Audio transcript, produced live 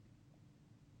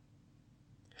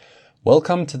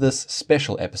Welcome to this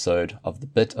special episode of the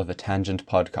Bit of a Tangent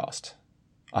podcast.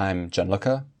 I'm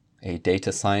Gianluca, a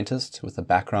data scientist with a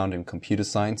background in computer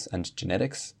science and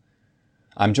genetics.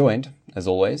 I'm joined, as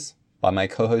always, by my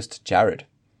co-host Jared,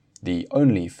 the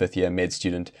only fifth-year med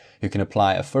student who can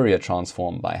apply a Fourier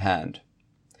transform by hand.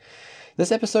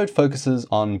 This episode focuses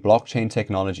on blockchain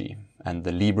technology and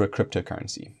the Libra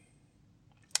cryptocurrency.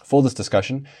 For this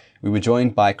discussion, we were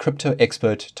joined by crypto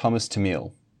expert Thomas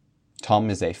Tamil.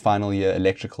 Tom is a final year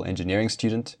electrical engineering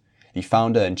student, the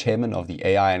founder and chairman of the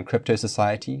AI and Crypto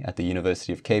Society at the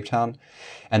University of Cape Town,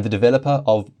 and the developer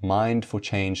of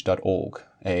mindforchange.org,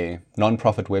 a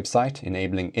non-profit website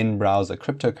enabling in-browser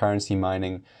cryptocurrency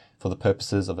mining for the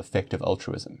purposes of effective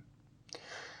altruism.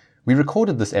 We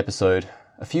recorded this episode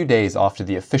a few days after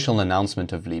the official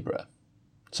announcement of Libra,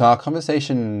 so our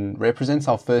conversation represents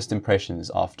our first impressions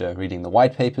after reading the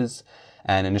white papers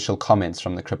and initial comments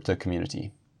from the crypto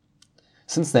community.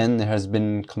 Since then, there has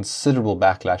been considerable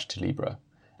backlash to Libra,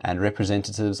 and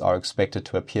representatives are expected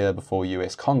to appear before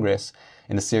US Congress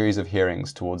in a series of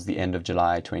hearings towards the end of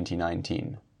July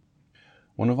 2019.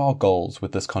 One of our goals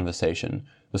with this conversation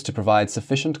was to provide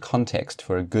sufficient context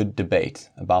for a good debate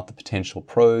about the potential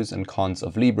pros and cons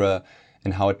of Libra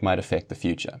and how it might affect the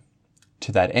future.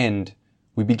 To that end,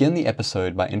 we begin the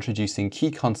episode by introducing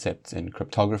key concepts in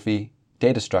cryptography,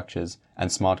 data structures, and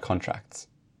smart contracts.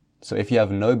 So if you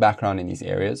have no background in these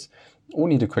areas, or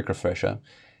need a quick refresher,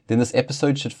 then this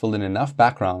episode should fill in enough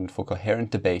background for coherent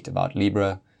debate about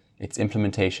Libra, its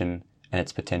implementation, and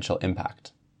its potential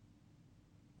impact.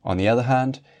 On the other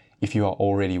hand, if you are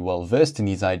already well versed in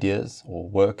these ideas or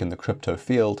work in the crypto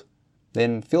field,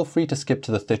 then feel free to skip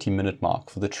to the 30-minute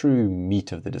mark for the true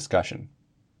meat of the discussion.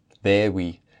 There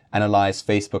we analyze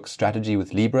Facebook's strategy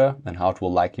with Libra and how it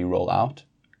will likely roll out,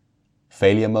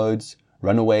 failure modes,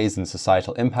 runaways and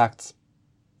societal impacts,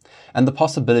 and the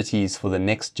possibilities for the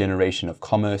next generation of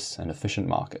commerce and efficient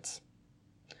markets.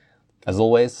 As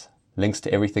always, links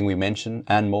to everything we mention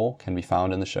and more can be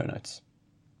found in the show notes.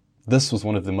 This was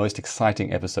one of the most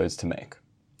exciting episodes to make,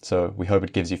 so we hope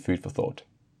it gives you food for thought.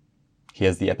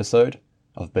 Here's the episode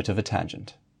of Bit of a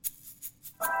Tangent.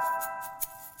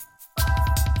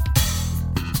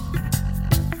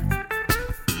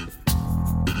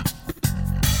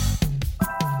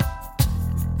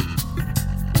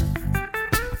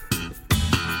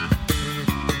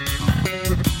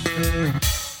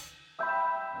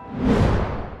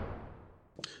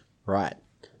 Right.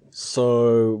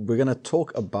 So we're going to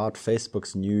talk about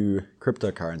Facebook's new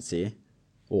cryptocurrency,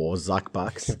 or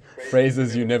Zuckbucks.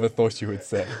 Phrases you never thought you would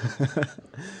say.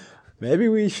 Maybe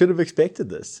we should have expected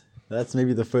this. That's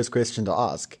maybe the first question to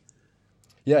ask.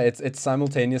 Yeah, it's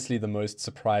simultaneously the most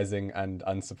surprising and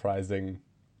unsurprising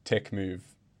tech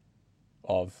move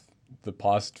of the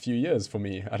past few years for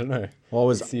me. I don't know. What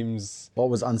was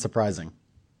unsurprising?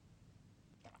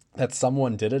 That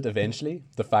someone did it eventually.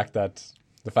 The fact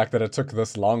that it took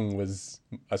this long was,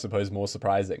 I suppose, more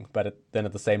surprising. But then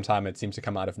at the same time, it seemed to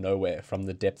come out of nowhere from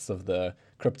the depths of the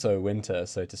crypto winter,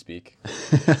 so to speak.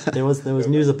 There was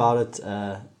news about it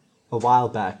a while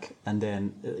back, and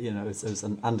then it was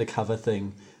an undercover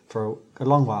thing for a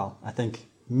long while. I think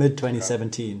mid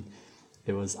 2017,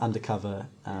 it was undercover,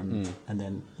 and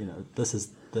then this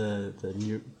is the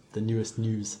newest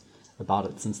news about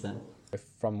it since then.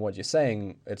 From what you're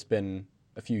saying, it's been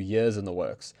a few years in the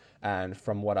works. And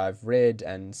from what I've read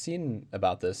and seen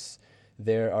about this,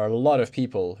 there are a lot of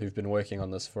people who've been working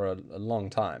on this for a long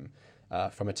time.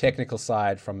 From a technical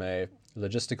side, from a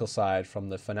logistical side, from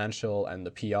the financial and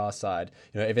the PR side,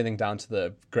 everything down to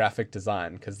the graphic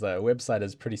design, because the website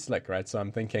is pretty slick, right? So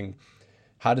I'm thinking,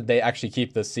 how did they actually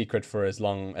keep this secret for as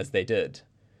long as they did?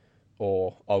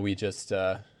 Or are we just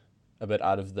a bit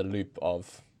out of the loop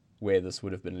of where this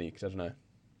would have been leaked? I don't know.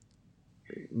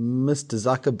 Mr.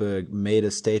 Zuckerberg made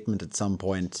a statement at some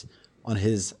point on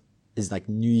his like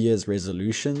New Year's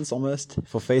resolutions almost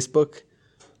for Facebook. Okay.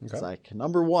 It's like,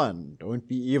 number 1, don't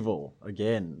be evil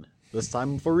again. This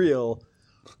time for real.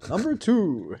 Number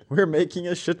 2, we're making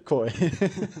a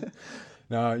shitcoin.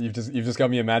 No, you've just got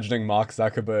me imagining Mark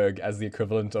Zuckerberg as the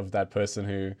equivalent of that person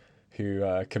who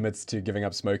commits to giving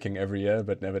up smoking every year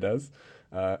but never does.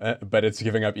 But it's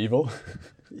giving up evil.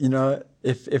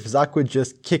 If Zuck would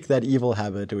just kick that evil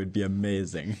habit, it would be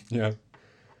amazing. Yeah.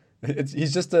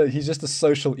 He's just a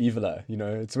social eviler,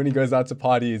 It's when he goes out to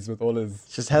parties with all his...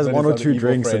 Just has 1 or 2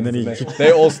 drinks and then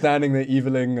they're all standing there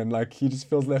eviling and he just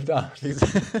feels left out. Yeah.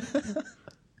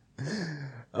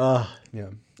 I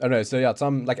don't know. So yeah,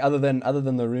 Tom, other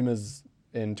than the rumors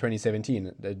in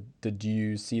 2017, did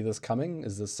you see this coming?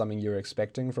 Is this something you were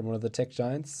expecting from one of the tech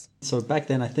giants? So back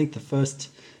then, I think the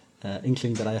first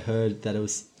inkling that I heard that it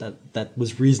was that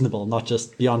was reasonable, not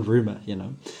just beyond rumor,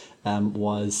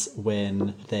 was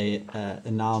when they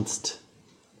announced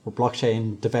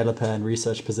blockchain developer and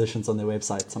research positions on their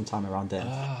website sometime around then.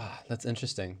 That's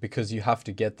interesting, because you have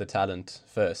to get the talent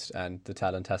first, and the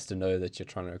talent has to know that you're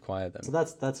trying to acquire them. So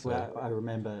that's where I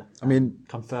remember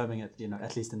confirming it,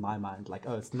 at least in my mind, like,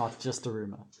 oh, it's not just a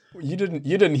rumor. You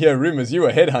didn't hear rumors, you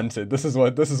were headhunted. This is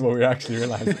what we're actually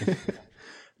realizing.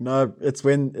 No, it's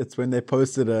when they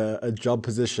posted a job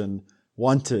position,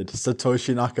 wanted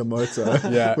Satoshi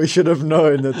Nakamoto. Yeah. We should have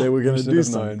known that they were going to do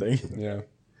something. Yeah.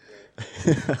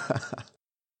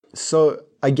 So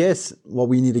I guess what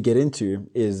we need to get into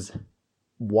is,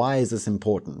 why is this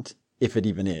important, if it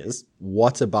even is?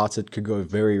 What about it could go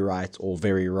very right or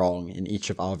very wrong in each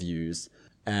of our views,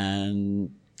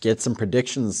 and get some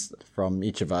predictions from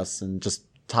each of us, and just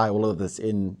tie all of this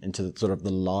into sort of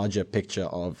the larger picture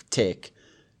of tech.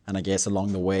 And I guess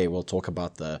along the way, we'll talk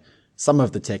about some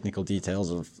of the technical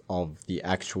details of the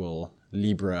actual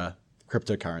Libra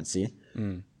cryptocurrency.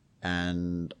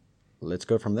 And let's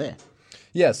go from there.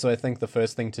 Yeah, so I think the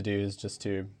first thing to do is just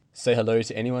to say hello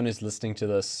to anyone who's listening to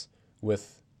this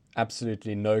with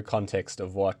absolutely no context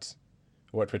of what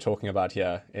we're talking about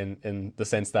here, in the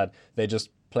sense that they just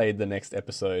played the next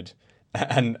episode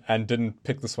and didn't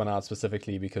pick this one out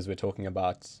specifically because we're talking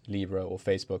about Libra or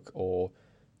Facebook or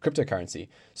cryptocurrency.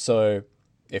 So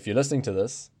if you're listening to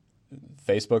this,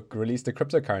 Facebook released a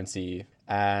cryptocurrency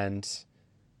and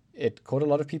it caught a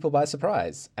lot of people by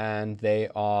surprise, and they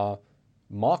are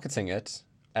marketing it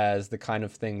as the kind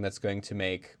of thing that's going to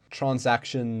make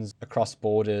transactions across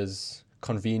borders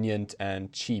convenient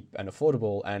and cheap and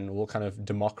affordable, and will kind of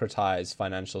democratize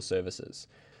financial services.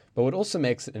 But what also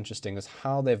makes it interesting is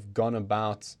how they've gone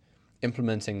about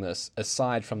implementing this,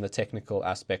 aside from the technical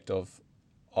aspect of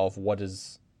what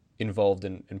is involved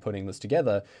in putting this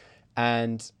together.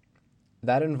 And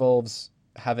that involves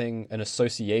having an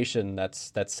association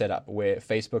that's set up, where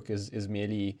Facebook is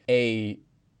merely a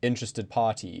interested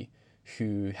party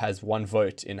who has one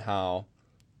vote in how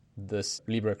this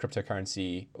Libra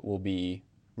cryptocurrency will be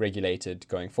regulated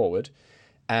going forward.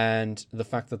 And the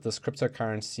fact that this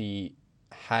cryptocurrency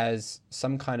has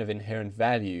some kind of inherent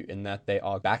value in that they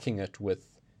are backing it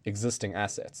with existing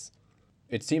assets.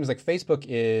 It seems like Facebook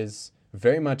is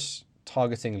very much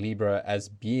targeting Libra as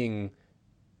being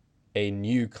a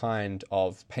new kind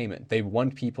of payment. They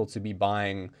want people to be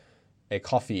buying a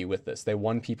coffee with this. They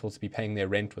want people to be paying their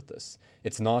rent with this.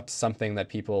 It's not something that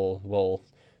people will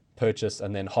purchase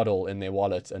and then hodl in their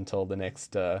wallet until the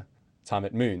next time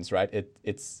it moons, right?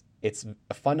 It's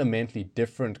a fundamentally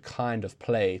different kind of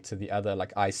play to the other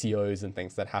like ICOs and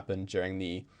things that happened during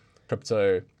the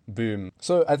crypto boom.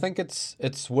 So I think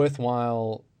it's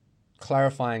worthwhile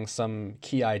clarifying some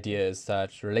key ideas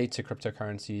that relate to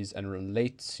cryptocurrencies and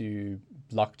relate to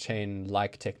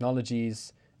blockchain-like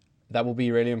technologies that will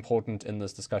be really important in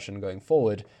this discussion going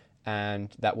forward,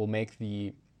 and that will make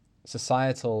the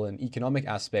societal and economic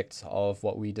aspects of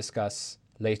what we discuss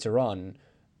later on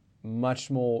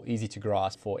much more easy to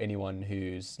grasp for anyone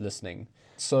who's listening.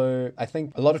 So I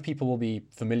think a lot of people will be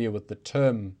familiar with the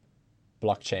term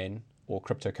blockchain or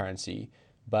cryptocurrency,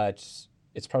 but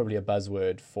it's probably a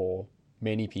buzzword for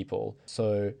many people.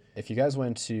 So if you guys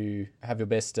want to have your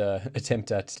best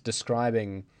attempt at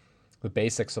describing the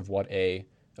basics of what a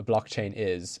blockchain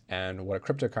is and what a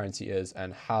cryptocurrency is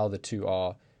and how the two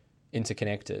are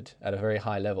interconnected at a very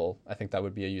high level, I think that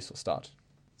would be a useful start.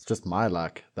 It's just my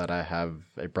luck that I have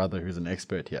a brother who's an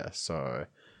expert here. So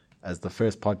as the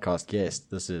first podcast guest,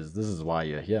 this is why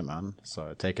you're here, man.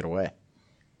 So take it away.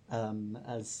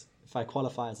 If I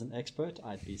qualify as an expert,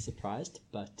 I'd be surprised,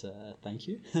 but thank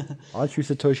you. Aren't you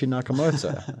Satoshi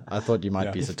Nakamoto? I thought you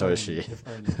might be Satoshi. If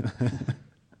only.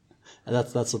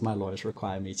 That's what my lawyers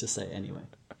require me to say anyway.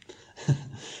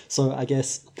 So I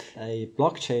guess a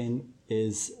blockchain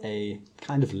is a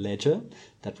kind of ledger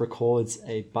that records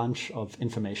a bunch of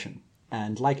information.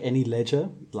 And like any ledger,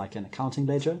 like an accounting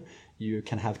ledger, you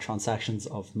can have transactions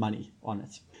of money on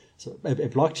it. So a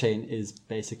blockchain is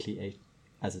basically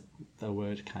as the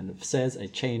word kind of says, a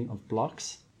chain of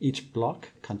blocks. Each block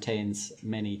contains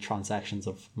many transactions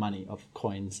of money, of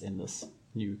coins in this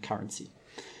new currency.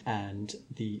 And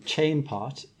the chain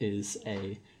part is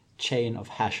a chain of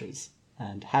hashes.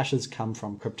 And hashes come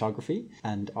from cryptography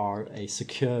and are a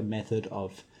secure method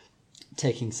of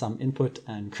taking some input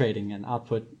and creating an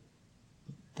output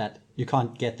that you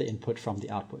can't get the input from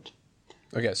the output.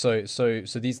 Okay, so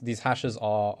these hashes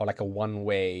are like a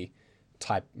one-way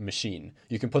type machine.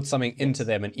 You can put something into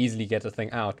them and easily get the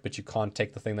thing out, but you can't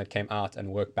take the thing that came out and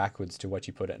work backwards to what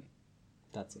you put in.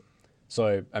 That's it.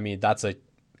 So, I mean, that's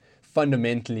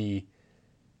fundamentally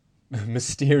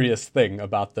mysterious thing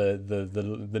about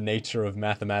the nature of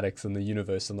mathematics and the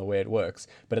universe and the way it works.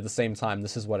 But at the same time,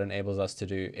 this is what enables us to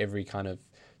do every kind of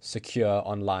secure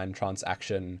online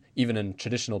transaction, even in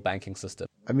traditional banking systems.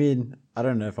 I mean, I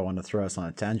don't know if I want to throw us on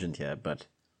a tangent here, but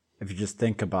if you just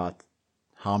think about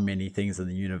how many things in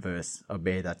the universe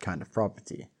obey that kind of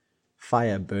property,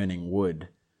 fire, burning wood,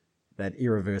 that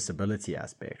irreversibility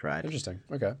aspect, right? Interesting.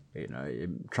 Okay. You know,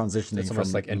 transitioning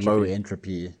from like low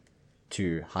entropy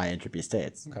to high entropy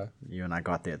states. Okay. You and I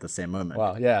got there at the same moment.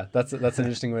 Wow. Yeah, that's an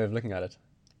interesting way of looking at it.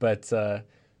 But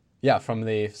yeah, from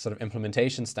the sort of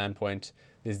implementation standpoint,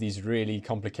 there's these really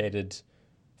complicated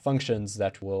functions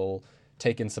that will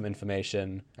take in some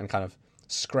information and kind of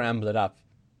scramble it up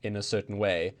in a certain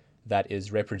way that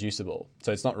is reproducible.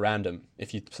 So it's not random.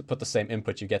 If you put the same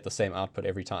input, you get the same output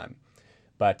every time.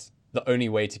 But the only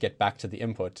way to get back to the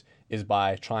input is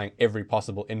by trying every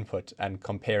possible input and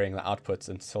comparing the outputs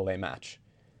until they match.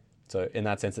 So in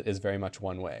that sense, it is very much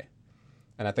one way.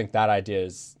 And I think that idea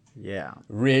is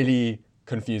really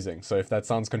confusing. So if that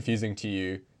sounds confusing to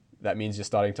you, that means you're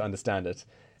starting to understand it.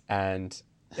 And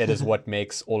it is what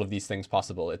makes all of these things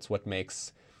possible. It's what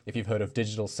makes, if you've heard of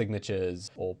digital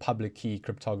signatures or public key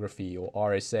cryptography or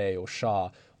RSA or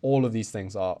SHA, all of these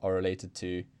things are related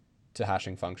to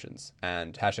hashing functions,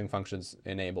 and hashing functions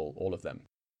enable all of them.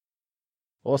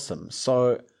 Awesome.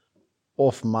 So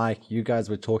off mic, you guys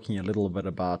were talking a little bit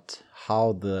about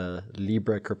how the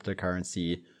Libra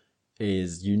cryptocurrency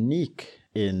is unique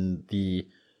in the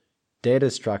data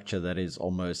structure that is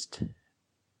almost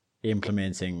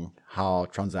implementing how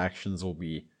transactions will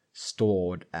be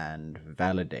stored and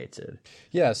validated.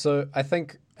 Yeah, so I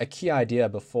think a key idea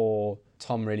before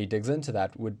Tom really digs into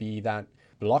that would be that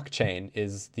blockchain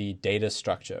is the data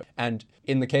structure. And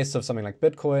in the case of something like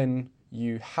Bitcoin,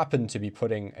 you happen to be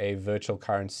putting a virtual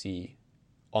currency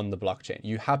on the blockchain.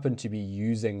 You happen to be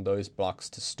using those blocks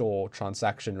to store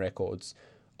transaction records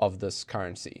of this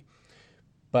currency.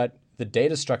 But the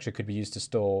data structure could be used to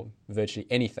store virtually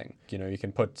anything. You know, you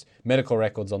can put medical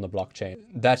records on the blockchain.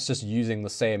 That's just using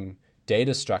the same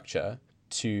data structure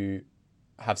to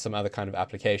have some other kind of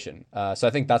application. So I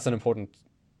think that's an important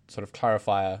sort of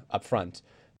clarifier up front.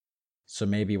 So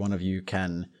maybe one of you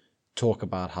can talk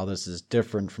about how this is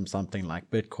different from something like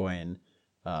Bitcoin,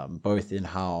 both in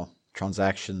how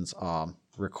transactions are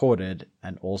recorded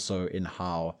and also in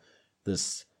how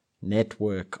this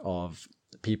network of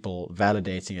people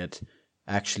validating it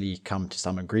actually come to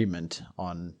some agreement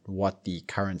on what the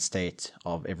current state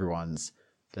of everyone's,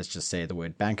 let's just say the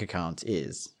word bank account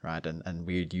is, right? And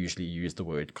we'd usually use the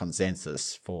word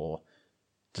consensus for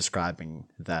describing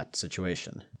that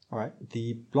situation. All right.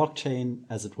 The blockchain,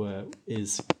 as it were,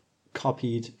 is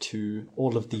copied to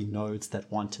all of the nodes that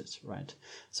want it, right?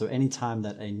 So anytime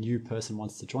that a new person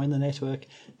wants to join the network,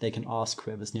 they can ask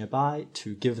whoever's nearby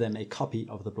to give them a copy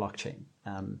of the blockchain,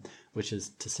 which is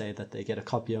to say that they get a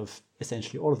copy of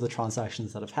essentially all of the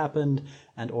transactions that have happened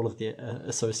and all of the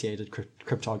associated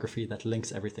cryptography that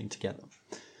links everything together.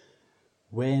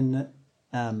 When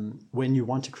you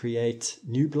want to create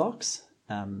new blocks,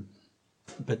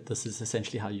 but this is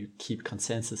essentially how you keep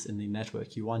consensus in the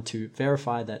network. You want to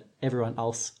verify that everyone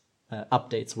else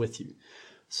updates with you.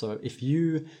 So if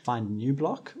you find a new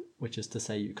block, which is to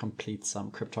say you complete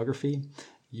some cryptography,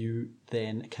 you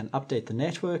then can update the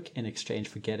network in exchange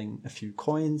for getting a few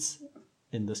coins,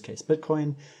 in this case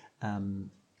Bitcoin,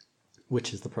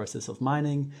 which is the process of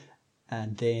mining.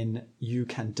 And then you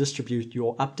can distribute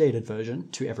your updated version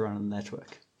to everyone on the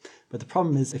network. But the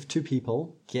problem is if two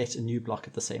people get a new block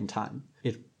at the same time,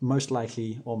 it most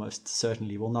likely, almost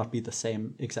certainly, will not be the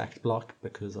same exact block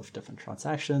because of different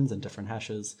transactions and different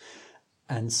hashes.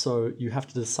 And so you have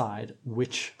to decide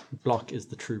which block is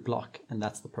the true block, and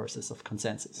that's the process of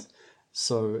consensus.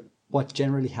 So what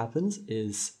generally happens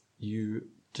is you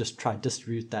just try to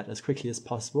distribute that as quickly as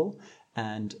possible,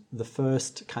 and the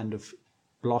first kind of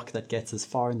block that gets as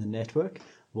far in the network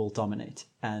will dominate.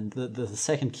 And the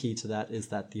second key to that is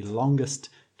that the longest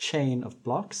chain of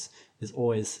blocks is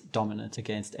always dominant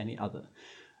against any other.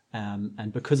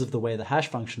 And because of the way the hash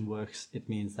function works, it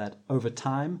means that over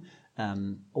time,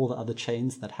 all the other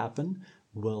chains that happen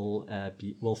will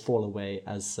fall away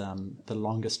as the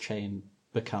longest chain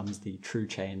becomes the true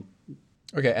chain.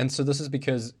 Okay, and so this is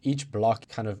because each block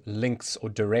kind of links or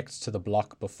directs to the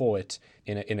block before it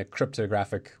in a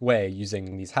cryptographic way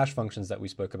using these hash functions that we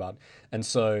spoke about. And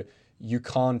so you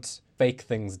can't fake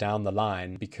things down the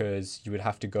line because you would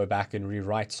have to go back and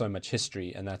rewrite so much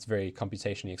history, and that's very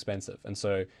computationally expensive. And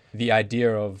so the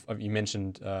idea of you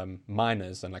mentioned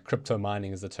miners, and like crypto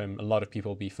mining is the term a lot of people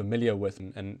will be familiar with,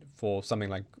 and for something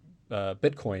like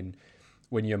Bitcoin,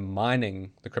 when you're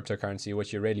mining the cryptocurrency,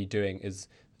 what you're really doing is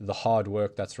the hard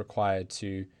work that's required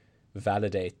to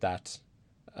validate that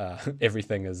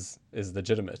everything is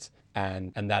legitimate,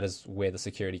 and that is where the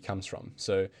security comes from.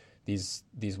 So these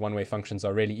one-way functions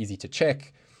are really easy to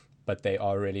check, but they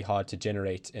are really hard to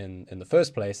generate in the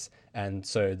first place, and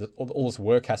so all this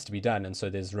work has to be done, and so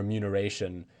there's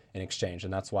remuneration in exchange,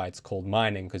 and that's why it's called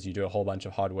mining, because you do a whole bunch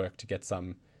of hard work to get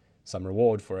some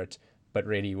reward for it. But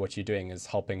really what you're doing is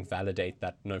helping validate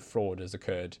that no fraud has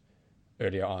occurred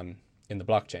earlier on in the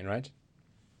blockchain, right?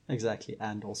 Exactly,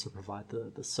 and also provide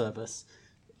the service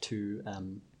to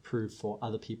prove for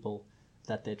other people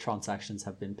that their transactions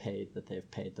have been paid, that they've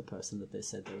paid the person that they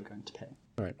said they were going to pay.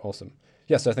 All right, awesome.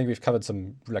 Yeah, so I think we've covered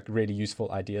some like really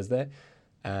useful ideas there,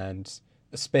 and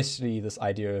especially this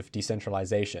idea of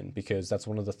decentralization, because that's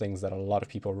one of the things that a lot of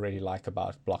people really like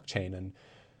about blockchain and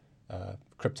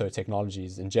crypto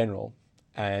technologies in general.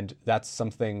 And that's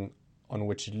something on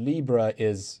which Libra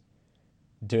is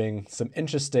doing some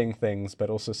interesting things, but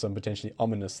also some potentially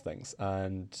ominous things.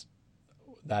 And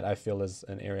that I feel is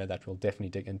an area that we'll definitely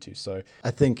dig into. So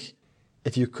I think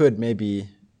if you could maybe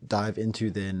dive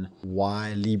into then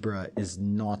why Libra is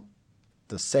not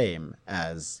the same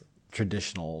as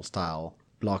traditional style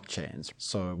blockchains.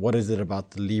 So what is it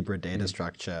about the Libra data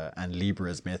structure and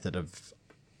Libra's method of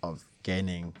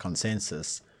gaining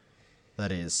consensus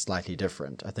that is slightly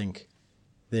different? I think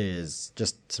there's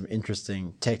just some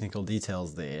interesting technical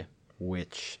details there,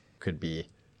 which could be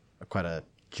quite a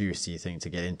juicy thing to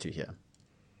get into here.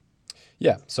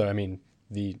 Yeah, so I mean,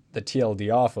 the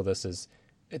TLDR for this is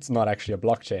it's not actually a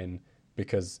blockchain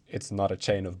because it's not a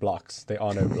chain of blocks. There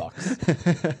are no blocks.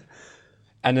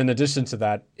 And in addition to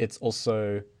that, it's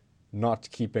also not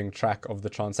keeping track of the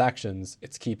transactions.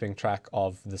 It's keeping track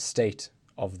of the state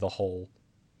of the whole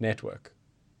network.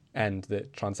 And the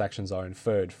transactions are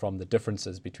inferred from the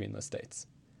differences between the states.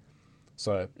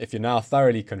 So if you're now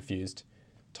thoroughly confused,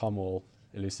 Tom will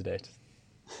elucidate.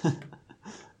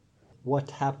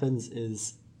 What happens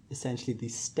is essentially the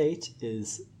state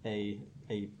is a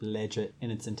ledger in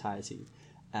its entirety.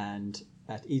 And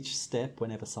at each step,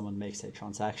 whenever someone makes a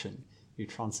transaction, you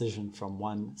transition from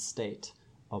one state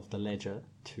of the ledger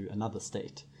to another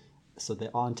state. So there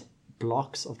aren't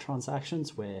blocks of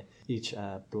transactions where each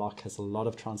block has a lot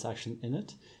of transaction in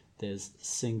it. There's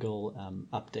single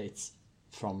updates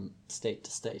from state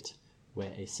to state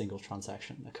where a single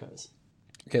transaction occurs.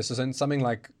 Okay, so in something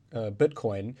like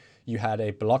Bitcoin, you had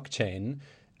a blockchain,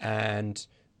 and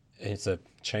it's a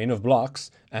chain of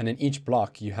blocks, and in each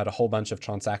block you had a whole bunch of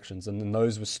transactions, and then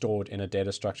those were stored in a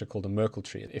data structure called a Merkle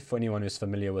tree. If anyone who's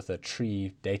familiar with a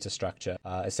tree data structure,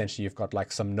 essentially you've got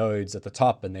like some nodes at the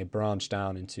top, and they branch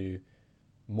down into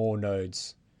more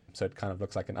nodes, so it kind of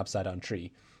looks like an upside down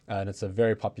tree. And it's a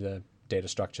very popular data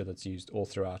structure that's used all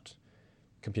throughout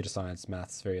computer science,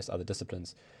 maths, various other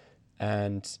disciplines.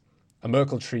 And a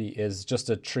Merkle tree is just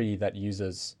a tree that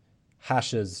uses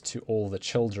hashes to all the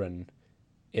children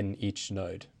in each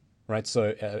node, right?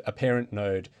 So a parent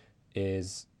node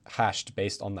is hashed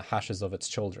based on the hashes of its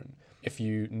children. If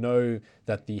you know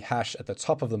that the hash at the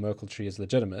top of the Merkle tree is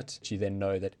legitimate, you then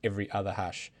know that every other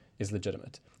hash is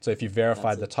legitimate. So if you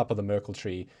verified the top of the Merkle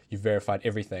tree, you verified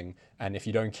everything. And if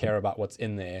you don't care about what's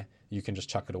in there, you can just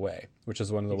chuck it away, which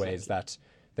is one of the ways that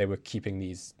they were keeping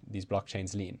these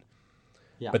blockchains lean.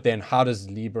 Yeah. But then how does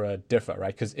Libra differ,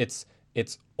 right? Because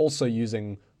it's also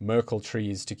using Merkle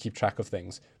trees to keep track of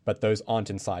things, but those aren't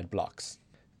inside blocks.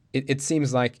 It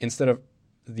seems like instead of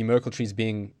the Merkle trees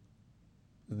being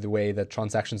the way that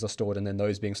transactions are stored and then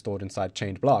those being stored inside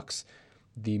chained blocks,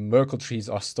 the Merkle trees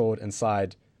are stored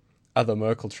inside other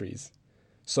Merkle trees.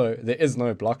 So there is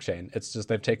no blockchain. It's just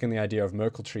they've taken the idea of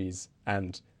Merkle trees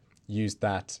and used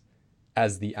that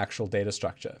as the actual data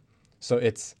structure. So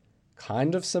it's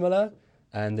kind of similar,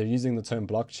 and they're using the term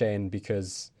blockchain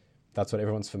because that's what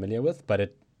everyone's familiar with, but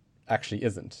it actually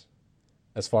isn't,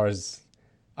 as far as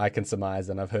I can surmise,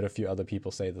 and I've heard a few other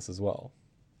people say this as well.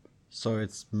 So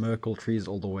it's Merkle trees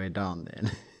all the way down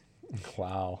then.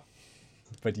 Wow.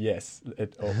 But yes,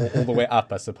 all the way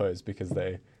up, I suppose, because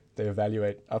they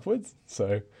evaluate upwards.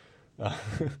 So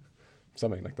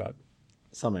something like that.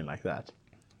 Something like that.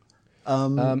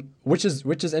 Which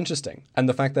is interesting. And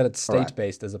the fact that it's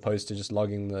state-based as opposed to just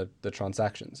logging the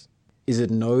transactions. Is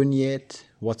it known yet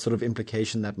what sort of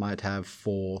implication that might have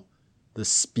for the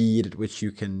speed at which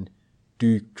you can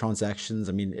do transactions?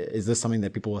 I mean, is this something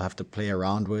that people will have to play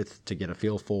around with to get a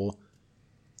feel for?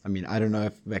 I mean, I don't know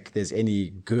if there's any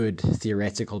good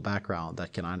theoretical background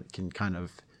that can kind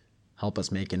of help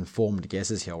us make informed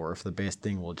guesses here, or if the best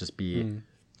thing will just be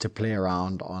to play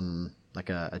around on like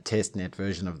a test net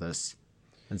version of this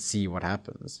and see what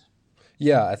happens.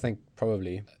 Yeah, I think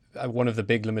probably. One of the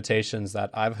big limitations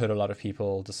that I've heard a lot of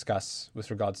people discuss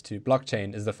with regards to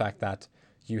blockchain is the fact that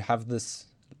you have this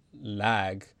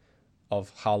lag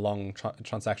of how long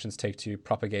transactions take to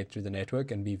propagate through the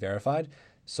network and be verified.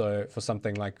 So for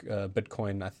something like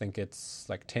Bitcoin, I think it's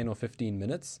like 10 or 15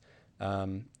 minutes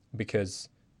because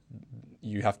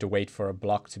you have to wait for a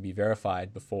block to be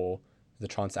verified before the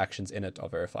transactions in it are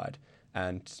verified.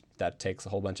 And that takes a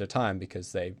whole bunch of time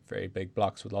because they're very big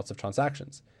blocks with lots of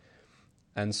transactions.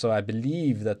 And so I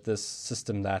believe that this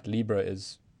system that Libra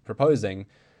is proposing,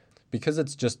 because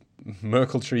it's just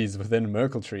Merkle trees within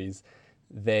Merkle trees,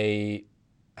 they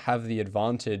have the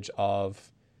advantage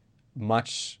of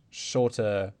much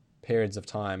shorter periods of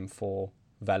time for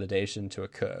validation to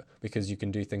occur, because you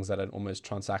can do things at an almost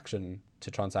transaction to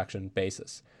transaction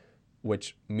basis,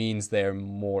 which means they're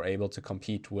more able to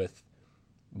compete with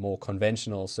more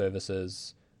conventional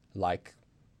services like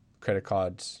credit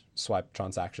card swipe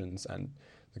transactions and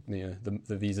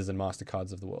the Visas and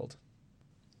MasterCards of the world.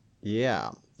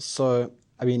 Yeah. So,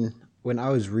 I mean, when I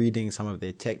was reading some of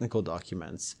their technical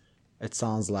documents, it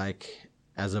sounds like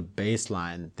as a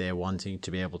baseline, they're wanting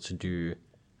to be able to do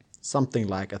something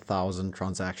like 1,000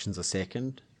 transactions a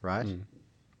second, right?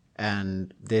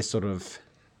 And their sort of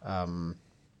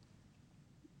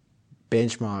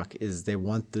benchmark is they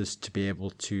want this to be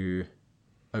able to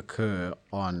occur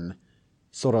on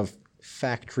sort of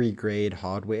factory grade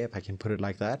hardware, if I can put it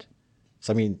like that.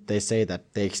 So, I mean, they say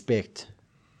that they expect,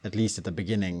 at least at the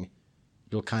beginning,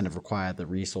 you'll kind of require the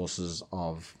resources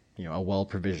of, a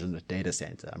well-provisioned data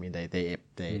center. I mean, they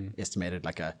estimated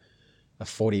like a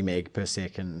 40 meg per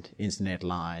second internet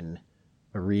line,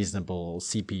 a reasonable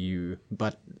CPU,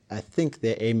 but I think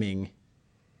they're aiming,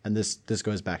 and this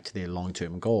goes back to their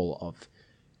long-term goal of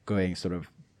going sort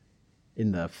of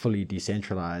in the fully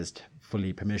decentralized,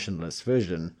 fully permissionless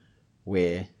version,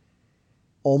 where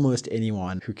almost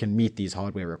anyone who can meet these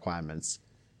hardware requirements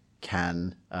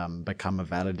can become a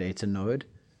validator node.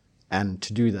 And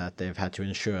to do that, they've had to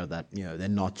ensure that they're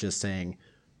not just saying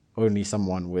only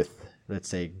someone with, let's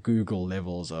say, Google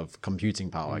levels of computing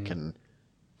power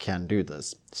can do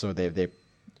this. So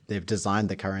they've designed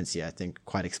the currency, I think,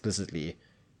 quite explicitly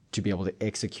to be able to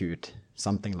execute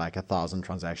something like 1,000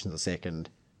 transactions a second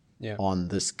on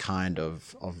this kind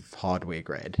of hardware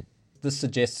grade. This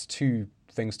suggests two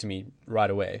things to me right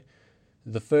away.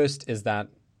 The first is that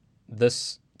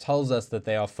this tells us that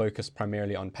they are focused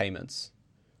primarily on payments,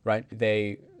 right?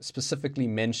 They specifically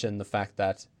mention the fact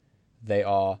that they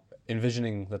are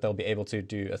envisioning that they'll be able to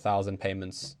do 1,000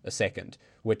 payments a second,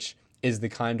 which is the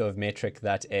kind of metric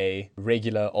that a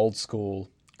regular old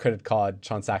school credit card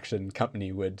transaction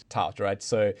company would tout, right?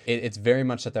 So it's very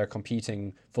much that they're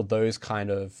competing for those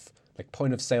kind of like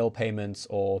point of sale payments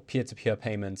or peer-to-peer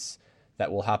payments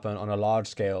that will happen on a large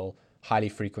scale, highly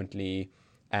frequently.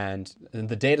 And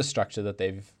the data structure that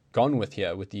they've gone with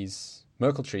here with these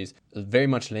Merkle trees very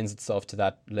much lends itself to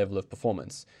that level of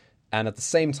performance. And at the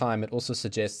same time, it also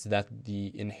suggests that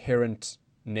the inherent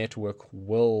network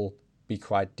will be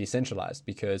quite decentralized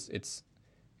because it's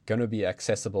going to be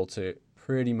accessible to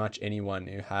pretty much anyone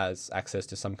who has access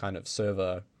to some kind of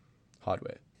server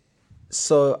hardware.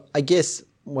 So I guess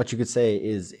what you could say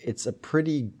is it's a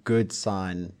pretty good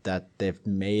sign that they've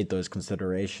made those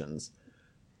considerations.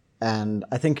 And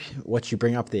I think what you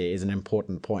bring up there is an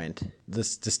important point.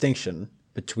 This distinction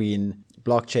between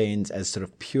blockchains as sort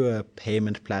of pure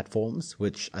payment platforms,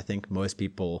 which I think most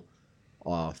people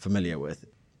are familiar with.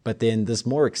 But then this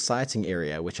more exciting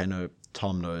area, which I know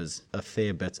Tom knows a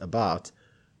fair bit about,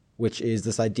 which is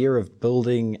this idea of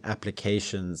building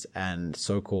applications and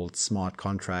so-called smart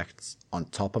contracts on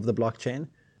top of the blockchain.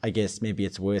 I guess maybe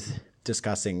it's worth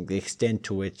discussing the extent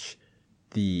to which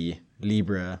the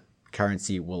Libra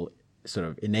currency will sort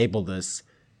of enable this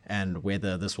and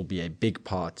whether this will be a big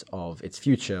part of its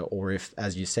future or if,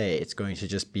 as you say, it's going to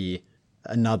just be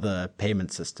another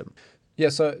payment system. Yeah,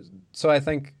 so I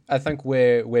think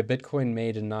where Bitcoin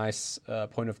made a nice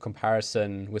point of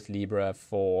comparison with Libra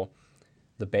for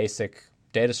the basic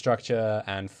data structure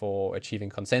and for achieving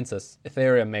consensus,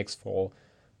 Ethereum makes for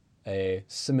a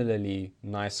similarly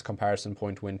nice comparison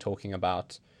point when talking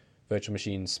about virtual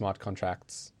machines, smart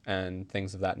contracts, and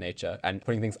things of that nature, and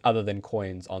putting things other than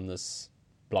coins on this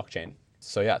blockchain.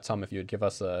 So yeah, Tom, if you would give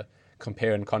us a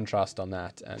compare and contrast on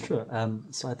that. And Sure.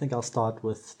 So I think I'll start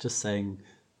with just saying,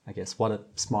 I guess, what a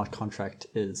smart contract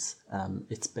is.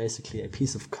 It's basically a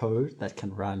piece of code that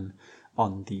can run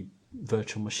on the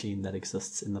virtual machine that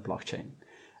exists in the blockchain,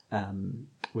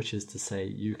 which is to say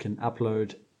you can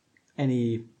upload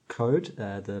any code.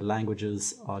 The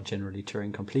languages are generally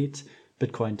Turing complete.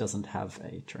 Bitcoin doesn't have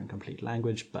a Turing complete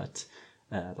language, but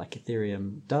like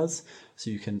Ethereum does. So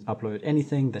you can upload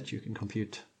anything that you can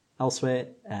compute elsewhere,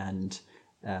 and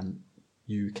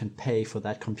you can pay for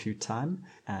that compute time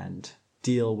and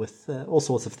deal with all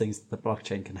sorts of things that the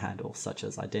blockchain can handle, such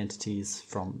as identities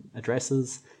from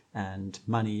addresses and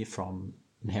money from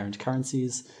inherent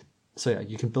currencies. So yeah,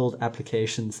 you can build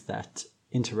applications that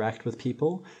interact with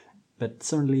people. But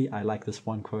similarly, I like this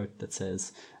one quote that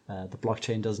says, the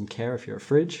blockchain doesn't care if you're a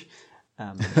fridge,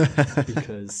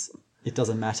 because it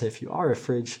doesn't matter if you are a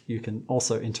fridge, you can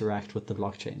also interact with the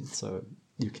blockchain. So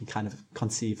you can kind of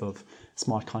conceive of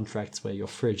smart contracts where your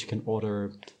fridge can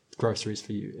order groceries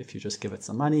for you if you just give it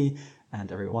some money,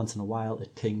 and every once in a while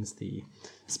it pings the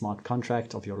smart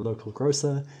contract of your local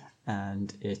grocer,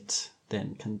 and it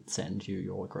then can send you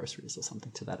your groceries or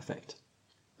something to that effect.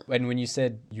 And when you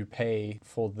said you pay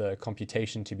for the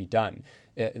computation to be done,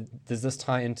 does this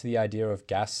tie into the idea of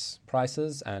gas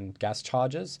prices and gas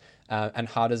charges? And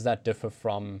how does that differ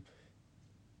from,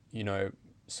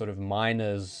 sort of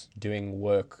miners doing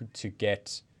work to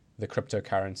get the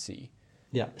cryptocurrency?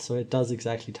 Yeah, so it does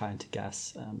exactly tie into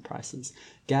gas prices.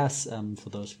 Gas, for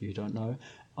those of you who don't know,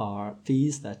 are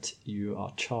fees that you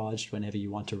are charged whenever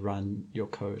you want to run your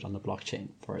code on the blockchain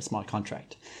for a smart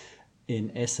contract.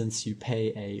 In essence, you pay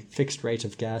a fixed rate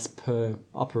of gas per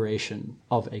operation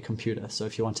of a computer. So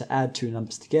if you want to add two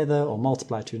numbers together or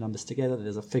multiply two numbers together,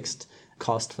 there's a fixed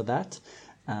cost for that.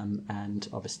 And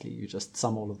obviously you just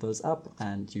sum all of those up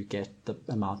and you get the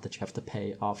amount that you have to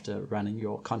pay after running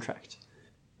your contract.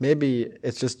 Maybe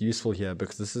it's just useful here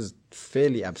because this is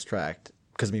fairly abstract.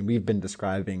 Because we've been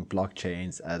describing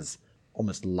blockchains as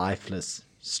almost lifeless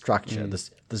structure,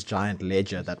 this giant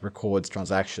ledger that records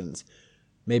transactions.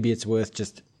 Maybe it's worth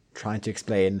just trying to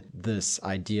explain this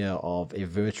idea of a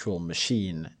virtual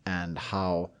machine and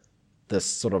how this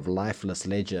sort of lifeless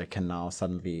ledger can now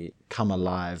suddenly come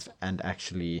alive and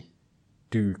actually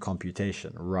do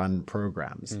computation, run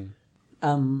programs.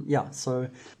 So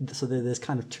there's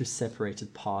kind of two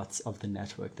separated parts of the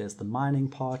network. There's the mining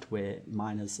part where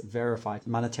miners verify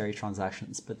monetary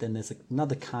transactions, but then there's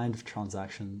another kind of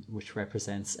transaction which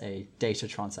represents a data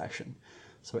transaction.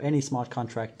 So any smart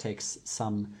contract takes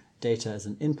some data as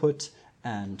an input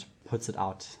and puts it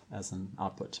out as an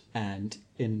output. And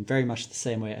in very much the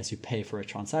same way as you pay for a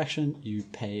transaction, you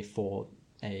pay for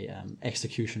a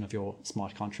execution of your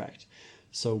smart contract.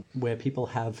 So where people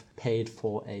have paid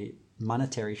for a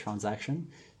monetary transaction,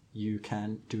 you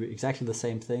can do exactly the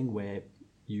same thing where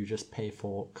you just pay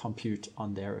for compute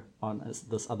on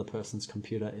this other person's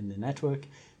computer in the network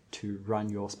to run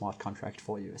your smart contract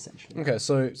for you, essentially. Okay,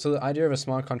 so the idea of a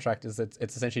smart contract is that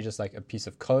it's essentially just like a piece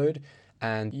of code,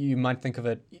 and you might think of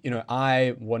it,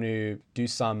 I want to do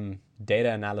some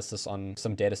data analysis on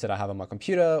some data set I have on my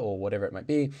computer or whatever it might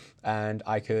be, and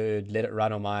I could let it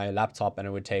run on my laptop and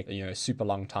it would take, a super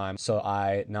long time. So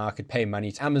I could pay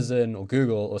money to Amazon or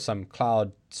Google or some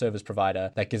cloud service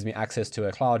provider that gives me access to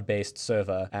a cloud-based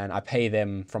server, and I pay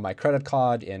them from my credit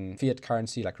card in fiat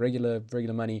currency, like regular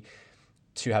money,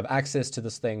 to have access to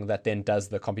this thing that then does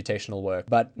the computational work.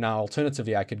 But now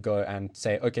alternatively, I could go and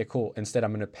say, okay, cool, instead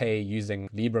I'm going to pay using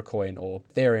LibreCoin or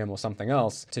Ethereum or something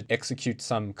else to execute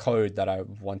some code that I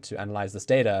want to analyze this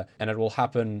data, and it will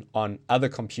happen on other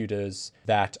computers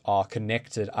that are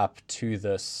connected up to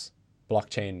this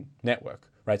blockchain network.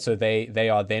 Right, so they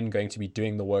are then going to be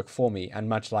doing the work for me. And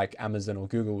much like Amazon or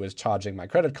Google was charging my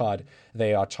credit card,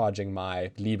 they are charging my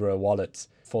Libra wallet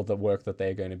for the work that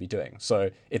they're going to be doing.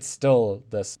 So it's still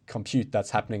this compute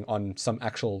that's happening on some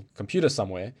actual computer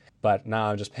somewhere, but now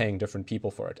I'm just paying different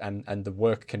people for it. And the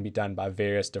work can be done by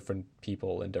various different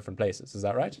people in different places. Is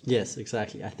that right? Yes,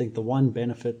 exactly. I think the one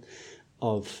benefit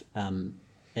of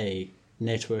a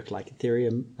network like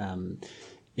Ethereum,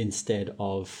 instead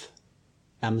of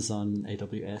Amazon,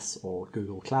 AWS, or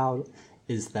Google Cloud,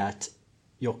 is that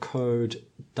your code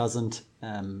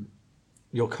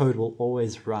will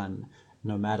always run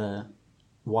no matter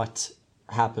what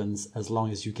happens, as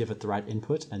long as you give it the right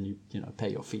input and you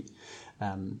pay your fee.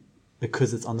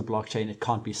 Because it's on the blockchain, it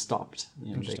can't be stopped.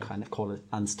 They kind of call it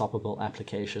unstoppable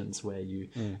applications, where you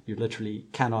literally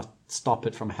cannot stop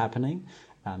it from happening.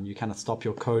 You cannot stop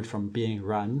your code from being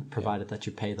run, provided that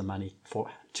you pay the money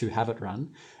to have it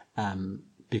run.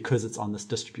 Because it's on this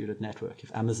distributed network.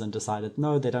 If Amazon decided,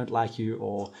 no, they don't like you,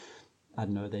 or I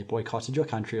don't know, they boycotted your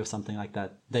country or something like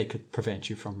that, they could prevent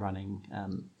you from running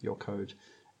your code.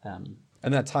 And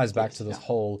that ties back to this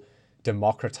whole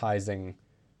democratizing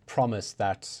promise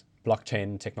that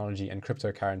blockchain technology and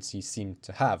cryptocurrency seem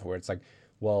to have, where it's like,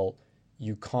 well,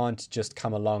 you can't just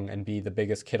come along and be the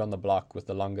biggest kid on the block with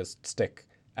the longest stick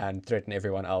and threaten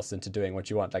everyone else into doing what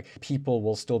you want. Like, people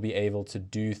will still be able to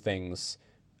do things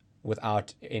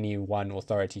without any one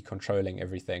authority controlling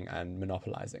everything and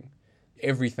monopolizing.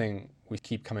 Everything we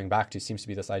keep coming back to seems to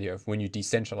be this idea of when you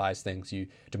decentralize things, you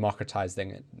democratize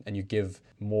things, and you give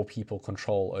more people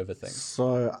control over things.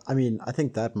 So, I mean, I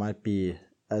think that might be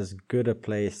as good a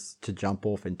place to jump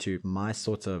off into my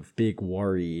sort of big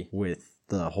worry with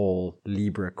the whole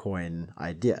Libra coin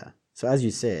idea. So as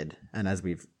you said, and as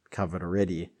we've covered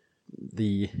already,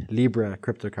 the Libra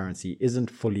cryptocurrency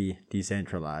isn't fully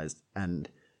decentralized, and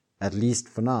at least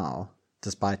for now,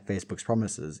 despite Facebook's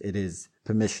promises, it is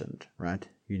permissioned, right?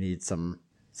 You need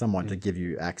someone to give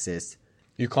you access.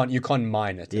 You can't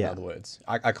mine it, in other words.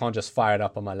 I can't just fire it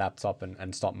up on my laptop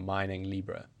and start mining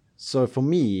Libra. So for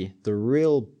me, the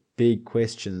real big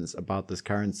questions about this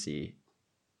currency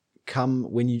come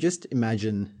when you just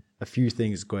imagine a few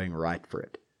things going right for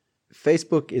it.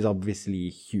 Facebook is obviously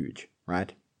huge,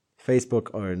 right?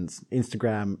 Facebook owns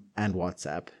Instagram and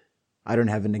WhatsApp. I don't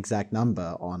have an exact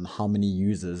number on how many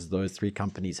users those three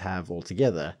companies have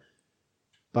altogether,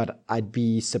 but I'd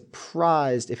be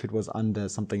surprised if it was under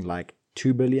something like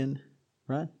 2 billion,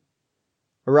 right?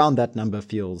 Around that number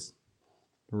feels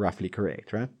roughly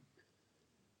correct, right?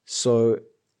 So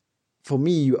for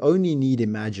me, you only need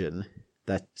imagine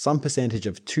that some percentage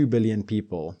of 2 billion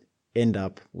people end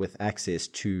up with access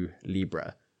to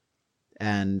Libra.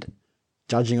 And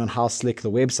judging on how slick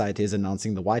the website is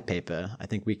announcing the white paper, I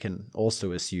think we can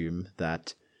also assume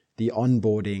that the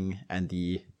onboarding and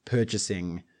the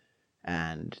purchasing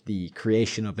and the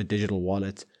creation of a digital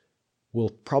wallet will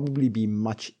probably be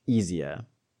much easier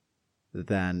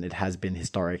than it has been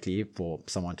historically for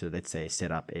someone to, let's say,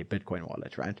 set up a Bitcoin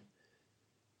wallet, right?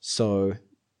 So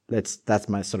that's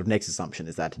my sort of next assumption,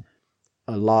 is that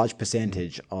a large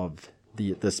percentage of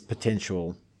this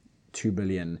potential 2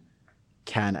 billion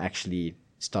can actually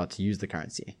start to use the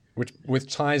currency.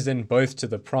 Which ties in both to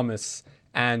the promise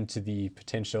and to the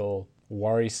potential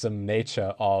worrisome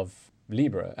nature of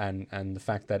Libra and the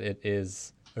fact that it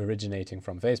is originating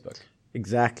from Facebook.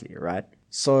 Exactly, right?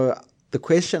 So the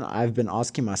question I've been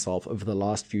asking myself over the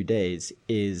last few days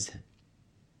is,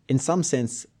 in some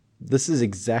sense, this is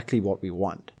exactly what we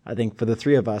want. I think for the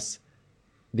three of us,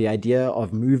 the idea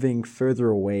of moving further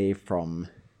away from,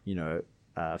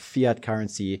 fiat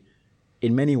currency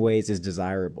in many ways is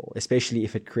desirable, especially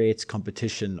if it creates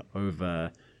competition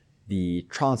over the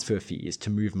transfer fees to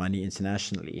move money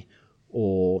internationally,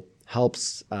 or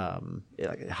helps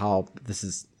it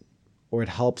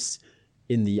helps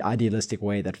in the idealistic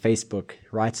way that Facebook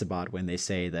writes about when they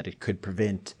say that it could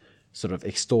prevent sort of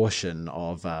extortion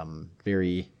of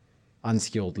very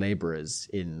unskilled laborers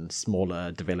in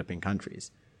smaller developing countries.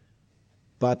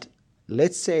 But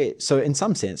let's say, so in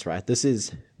some sense, right, this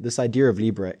idea of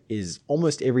Libra is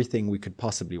almost everything we could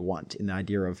possibly want in the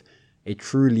idea of a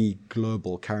truly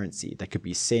global currency that could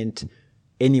be sent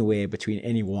anywhere between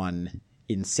anyone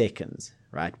in seconds,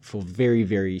 right, for very,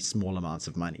 very small amounts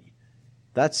of money.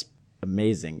 That's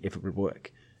amazing if it would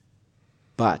work.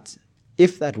 But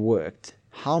if that worked,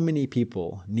 how many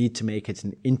people need to make it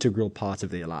an integral part of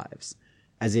their lives?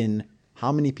 As in,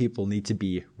 how many people need to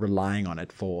be relying on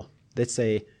it for, let's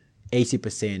say,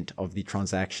 80% of the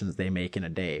transactions they make in a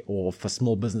day, or for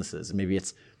small businesses, maybe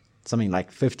it's something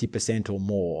like 50% or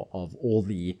more of all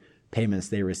the payments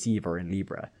they receive are in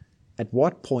Libra. At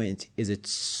what point is it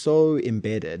so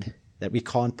embedded that we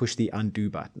can't push the undo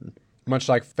button? Much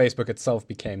like Facebook itself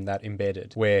became that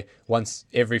embedded, where once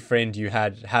every friend you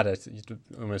had it, it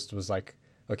almost was like,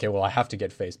 okay, well, I have to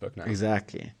get Facebook now.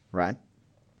 Exactly, right?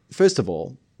 First of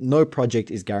all, no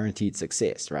project is guaranteed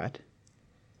success, right?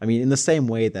 I mean, in the same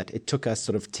way that it took us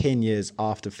sort of 10 years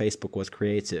after Facebook was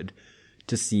created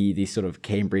to see the sort of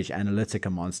Cambridge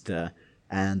Analytica monster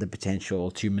and the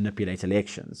potential to manipulate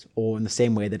elections, or in the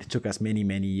same way that it took us many,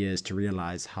 many years to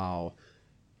realize how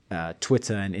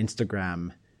Twitter and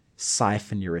Instagram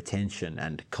siphon your attention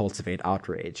and cultivate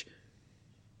outrage.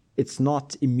 It's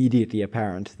not immediately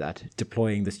apparent that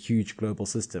deploying this huge global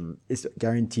system is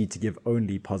guaranteed to give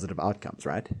only positive outcomes,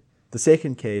 right? The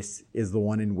second case is the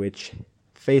one in which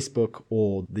Facebook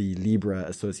or the Libra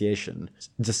Association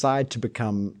decide to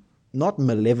become not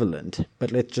malevolent,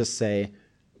 but let's just say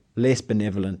less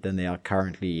benevolent than they are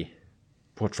currently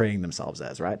portraying themselves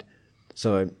as, right?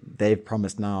 So they've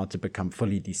promised now to become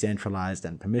fully decentralized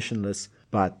and permissionless,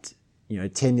 but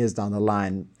 10 years down the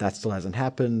line, that still hasn't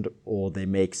happened, or they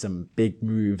make some big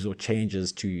moves or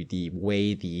changes to the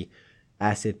way the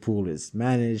asset pool is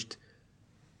managed.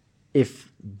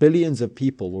 If billions of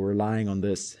people were relying on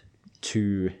this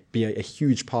to be a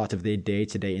huge part of their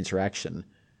day-to-day interaction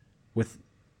with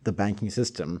the banking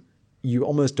system, you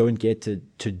almost don't get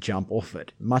to jump off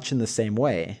it, much in the same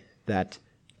way that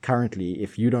currently,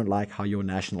 if you don't like how your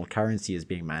national currency is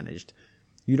being managed,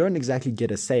 you don't exactly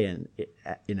get a say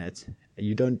in it.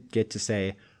 You don't get to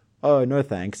say, oh, no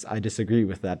thanks, I disagree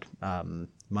with that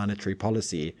monetary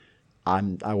policy.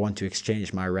 I want to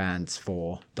exchange my rands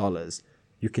for dollars.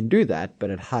 You can do that, but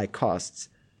at high costs.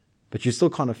 But you still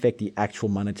can't affect the actual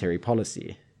monetary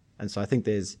policy. And so I think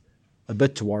there's a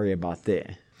bit to worry about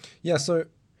there. Yeah, so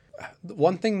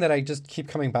one thing that I just keep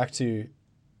coming back to,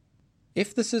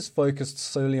 if this is focused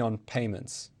solely on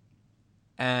payments,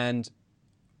 and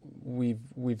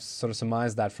we've sort of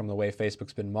surmised that from the way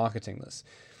Facebook's been marketing this,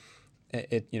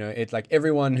 it like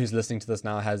everyone who's listening to this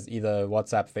now has either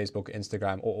WhatsApp, Facebook,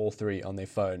 Instagram, or all three on their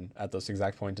phone at this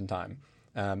exact point in time.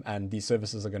 And these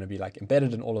services are going to be like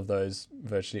embedded in all of those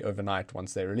virtually overnight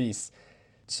once they release.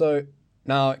 So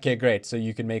now, okay, great. So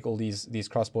you can make all these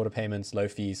cross-border payments, low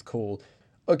fees, cool.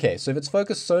 Okay, so if it's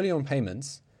focused solely on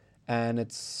payments and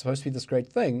it's supposed to be this great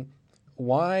thing,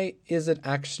 why is it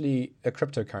actually a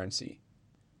cryptocurrency,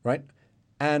 right?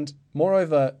 And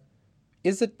moreover,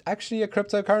 is it actually a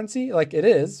cryptocurrency? Like, it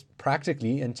is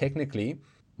practically and technically,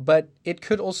 but it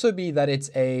could also be that it's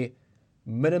a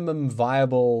minimum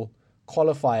viable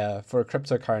qualifier for a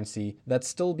cryptocurrency that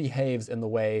still behaves in the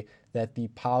way that the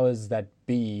powers that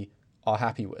be are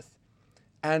happy with.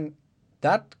 And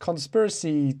that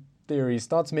conspiracy theory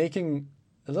starts making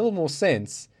a little more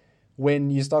sense when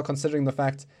you start considering the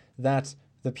fact that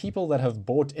the people that have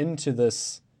bought into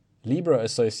this Libra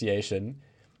association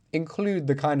include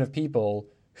the kind of people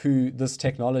who this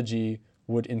technology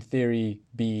would in theory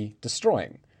be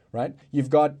destroying, right? You've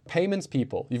got payments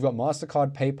people, you've got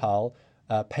MasterCard, PayPal,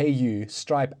 PayU,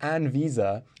 Stripe, and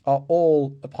Visa are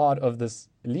all a part of this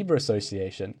Libra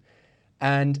association.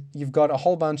 And you've got a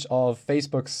whole bunch of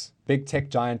Facebook's big tech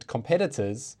giant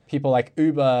competitors, people like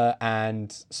Uber and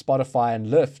Spotify and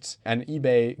Lyft and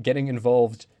eBay getting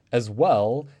involved as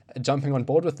well, jumping on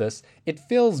board with this. It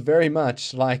feels very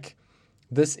much like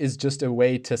this is just a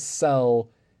way to sell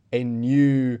a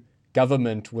new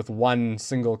government with one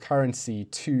single currency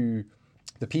to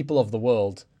the people of the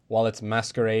world, while it's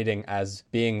masquerading as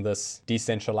being this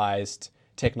decentralized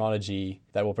technology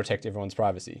that will protect everyone's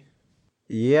privacy.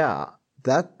 Yeah,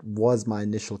 that was my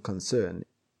initial concern.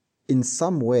 In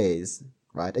some ways,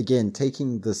 right, again,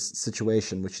 taking this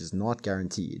situation, which is not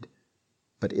guaranteed,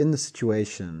 but in the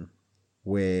situation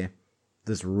where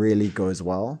this really goes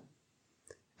well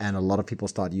and a lot of people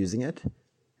start using it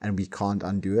and we can't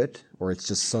undo it, or it's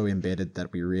just so embedded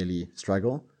that we really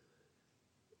struggle,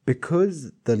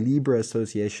 because the Libra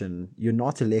Association, you're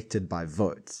not elected by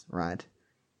votes, right?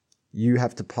 You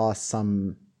have to pass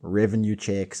some revenue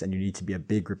checks and you need to be a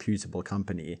big, reputable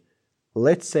company.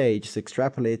 Let's say, just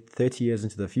extrapolate 30 years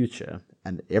into the future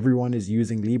and everyone is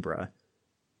using Libra.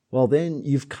 Well, then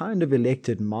you've kind of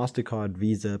elected MasterCard,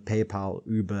 Visa, PayPal,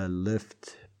 Uber,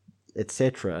 Lyft,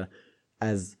 etc.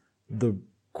 as the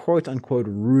quote-unquote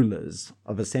rulers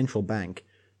of a central bank,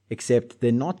 except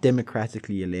they're not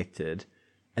democratically elected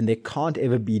and they can't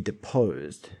ever be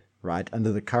deposed, right,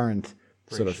 under the current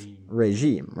sort of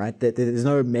regime, right? There's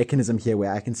no mechanism here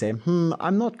where I can say,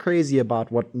 I'm not crazy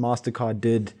about what MasterCard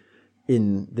did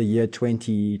in the year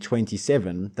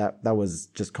 2027. That was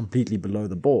just completely below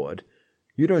the board.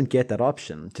 You don't get that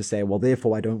option to say, well,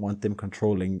 therefore I don't want them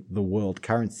controlling the world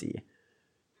currency.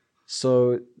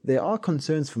 So there are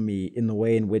concerns for me in the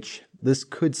way in which this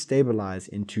could stabilize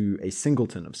into a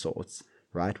singleton of sorts,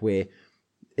 right? Where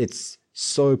it's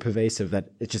so pervasive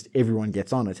that it's just everyone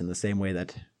gets on it, in the same way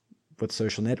that with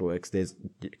social networks, there's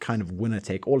kind of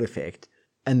winner-take-all effect.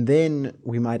 And then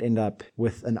we might end up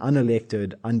with an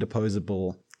unelected,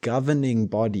 undeposable governing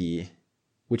body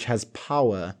which has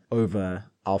power over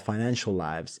our financial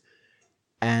lives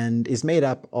and is made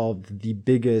up of the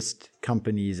biggest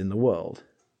companies in the world.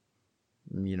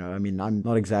 You know, I mean, I'm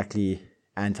not exactly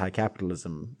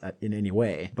anti-capitalism in any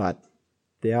way, but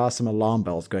there are some alarm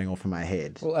bells going off in my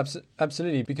head. Well,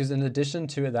 absolutely, because in addition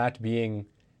to that being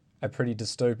a pretty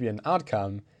dystopian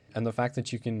outcome, and the fact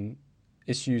that you can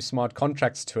issue smart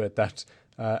contracts to it that,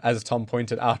 as Tom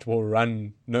pointed out, will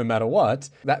run no matter what,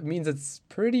 that means it's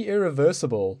pretty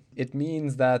irreversible. It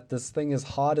means that this thing is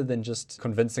harder than just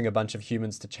convincing a bunch of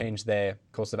humans to change their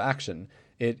course of action.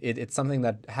 It's something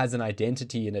that has an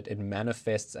identity and it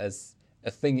manifests as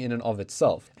a thing in and of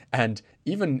itself. And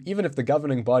even if the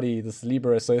governing body, this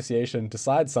Libra Association,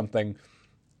 decides something,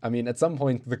 I mean, at some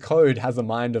point the code has a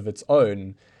mind of its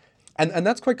own. And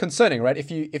that's quite concerning, right? If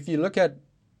you look at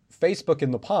Facebook in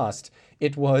the past,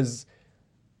 it was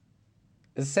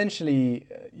essentially,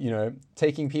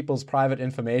 taking people's private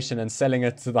information and selling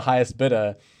it to the highest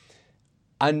bidder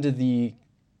under the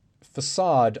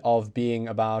facade of being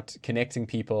about connecting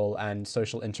people and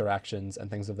social interactions and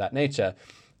things of that nature.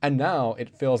 And now it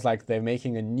feels like they're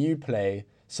making a new play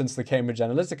since the Cambridge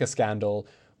Analytica scandal,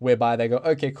 whereby they go,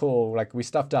 okay, cool, like we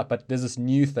stuffed up, but there's this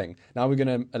new thing. Now we're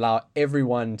going to allow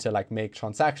everyone to like make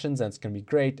transactions and it's going to be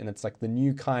great. And it's like the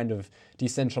new kind of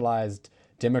decentralized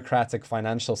democratic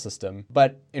financial system.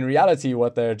 But in reality,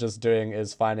 what they're just doing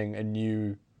is finding a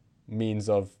new means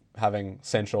of having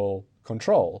central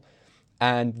control.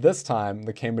 And this time,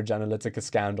 the Cambridge Analytica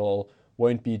scandal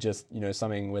won't be just,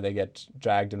 something where they get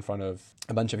dragged in front of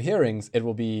a bunch of hearings. It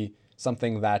will be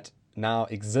something that now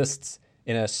exists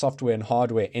in a software and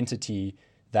hardware entity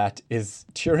that is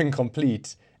Turing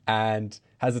complete and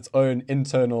has its own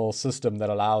internal system that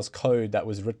allows code that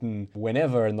was written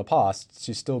whenever in the past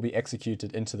to still be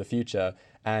executed into the future.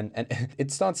 And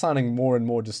it starts sounding more and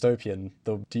more dystopian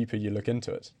the deeper you look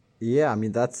into it. Yeah, I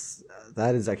mean, that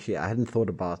is actually, I hadn't thought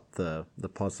about the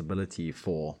possibility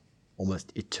for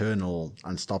almost eternal,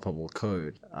 unstoppable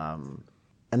code.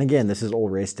 And again, this is all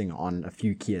resting on a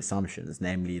few key assumptions,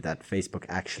 namely that Facebook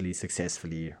actually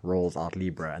successfully rolls out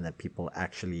Libra and that people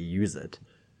actually use it.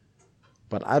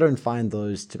 But I don't find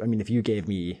those to, I mean, if you gave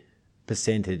me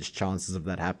percentage chances of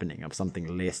that happening, of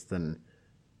something less than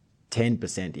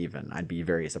 10% even, I'd be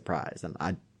very surprised. And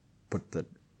I'd put that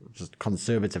just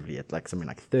conservatively at like something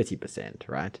like 30%,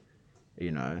 right?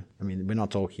 I mean, we're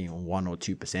not talking 1 or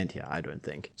 2% here, I don't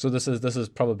think. So this is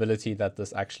probability that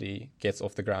this actually gets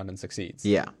off the ground and succeeds.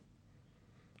 Yeah.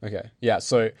 Okay. Yeah.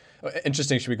 So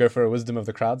interesting. Should we go for a wisdom of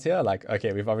the crowds here? Like,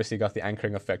 okay, we've obviously got the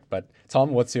anchoring effect, but Tom,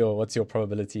 what's your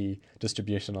probability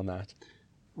distribution on that?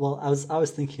 Well, I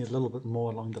was thinking a little bit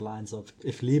more along the lines of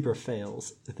if Libra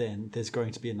fails, then there's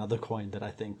going to be another coin that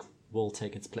I think will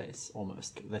take its place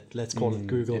almost. Let's call it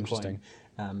Google coin,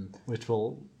 which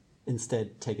will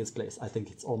instead take its place. I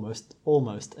think it's almost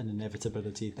an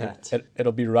inevitability that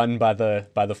it'll be run by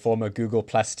the former Google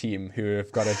Plus team who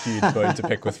have got a huge bone to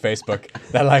pick with Facebook.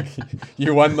 They're like,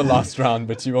 you won the last round,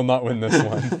 but you will not win this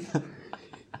one.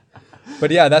 But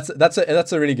yeah, that's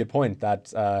a really good point.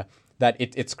 That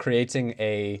it's creating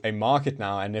a market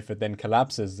now, and if it then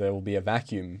collapses, there will be a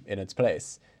vacuum in its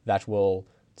place that will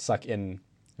suck in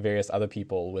various other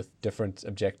people with different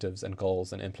objectives and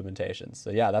goals and implementations. So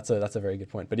yeah, that's a very good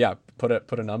point. But yeah, put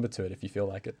a number to it if you feel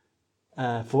like it.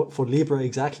 For Libra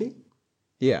exactly?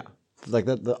 Yeah, like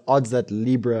the odds that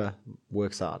Libra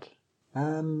works out.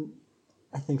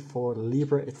 I think for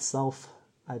Libra itself,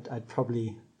 I'd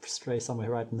probably stray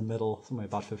somewhere right in the middle, somewhere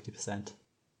about 50%.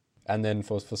 And then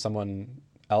for someone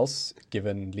else,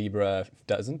 given Libra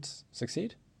doesn't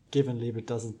succeed? Given Libra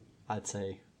doesn't, I'd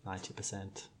say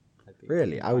 90%.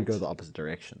 Really? I would go the opposite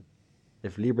direction.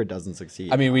 If Libra doesn't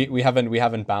succeed. I mean, we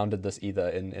haven't bounded this either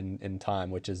in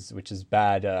time, which is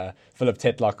bad. Philip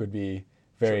Tetlock would be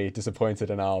very disappointed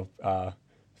in our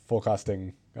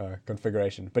forecasting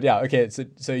configuration. But yeah, okay. So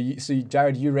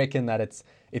Jared, you reckon that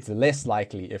it's less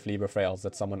likely if Libra fails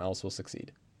that someone else will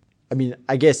succeed? I mean,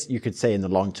 I guess you could say in the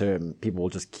long term, people will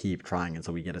just keep trying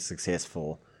until we get a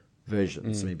successful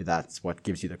version. So maybe that's what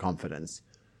gives you the confidence.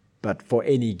 But for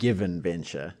any given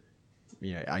venture,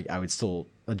 I would still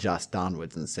adjust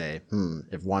downwards and say,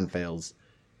 if one fails,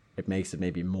 it makes it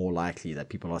maybe more likely that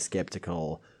people are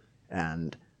skeptical.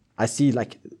 And I see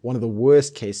like one of the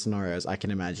worst case scenarios I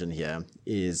can imagine here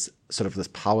is sort of this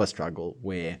power struggle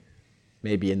where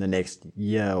maybe in the next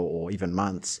year or even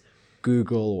months,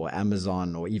 Google or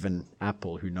Amazon or even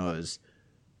Apple, who knows,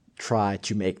 try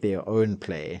to make their own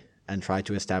play and try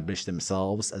to establish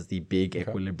themselves as the big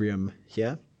equilibrium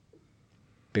here.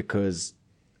 Because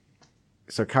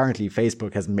so currently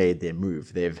Facebook has made their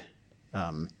move. They've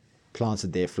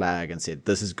planted their flag and said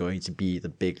this is going to be the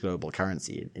big global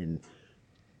currency in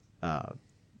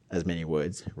as many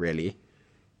words, really.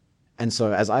 And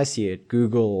so as I see it,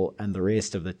 Google and the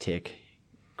rest of the tech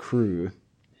crew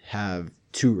have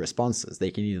two responses.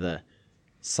 They can either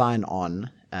sign on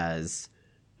as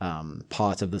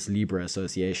part of this Libra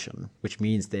association, which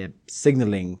means they're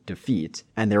signaling defeat,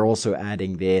 and they're also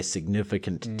adding their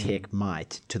significant tech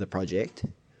might to the project,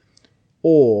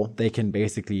 or they can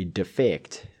basically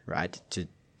defect, right, to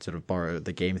sort of borrow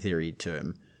the game theory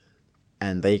term,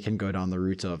 and they can go down the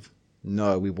route of,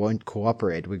 no, we won't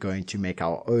cooperate, we're going to make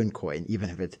our own coin,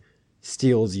 even if it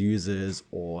steals users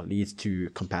or leads to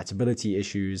compatibility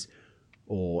issues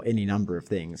or any number of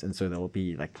things. And so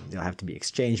they'll have to be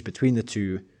exchanged between the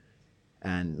two,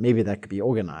 and maybe that could be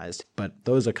organized, but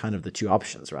those are kind of the two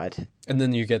options, right? And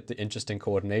then you get the interesting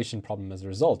coordination problem as a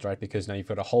result, right? Because now you've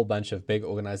got a whole bunch of big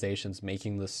organizations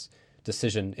making this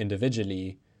decision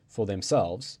individually for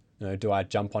themselves, do I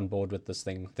jump on board with this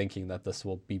thing thinking that this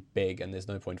will be big and there's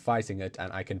no point fighting it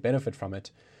and I can benefit from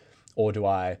it? Or do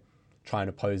I try and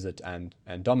oppose it and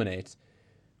dominate?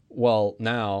 Well,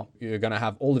 now you're going to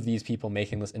have all of these people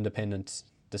making this independent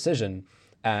decision,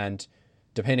 and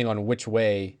depending on which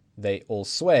way they all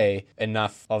sway,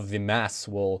 enough of the mass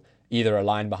will either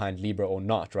align behind Libra or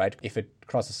not, right? If it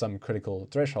crosses some critical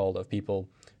threshold of people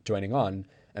joining on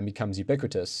and becomes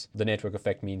ubiquitous, the network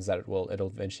effect means that it'll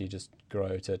eventually just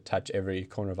grow to touch every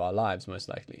corner of our lives, most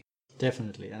likely.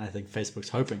 Definitely, and I think Facebook's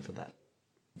hoping for that.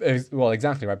 Well,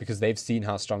 exactly, right, because they've seen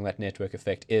how strong that network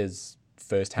effect is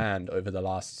firsthand over the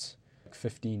last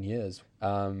 15 years.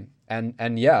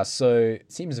 And yeah, so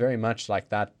it seems very much like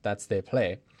that's their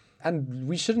play. And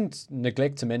we shouldn't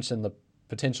neglect to mention the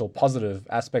potential positive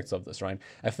aspects of this, right?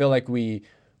 I feel like we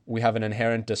have an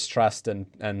inherent distrust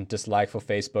and dislike for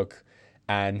Facebook,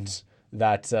 and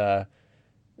that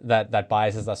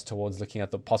biases us towards looking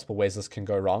at the possible ways this can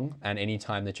go wrong. And any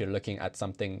time that you're looking at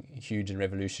something huge and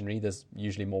revolutionary, there's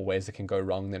usually more ways that can go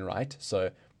wrong than right. So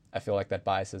I feel like that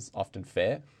bias is often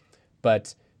fair.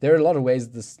 But there are a lot of ways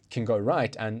this can go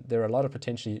right, and there are a lot of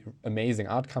potentially amazing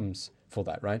outcomes for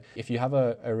that, right? If you have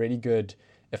a really good,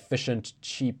 efficient,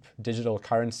 cheap digital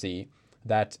currency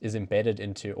that is embedded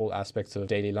into all aspects of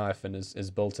daily life and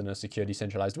is built in a secure,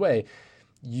 decentralized way,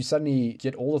 you suddenly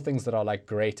get all the things that are like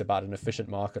great about an efficient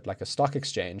market like a stock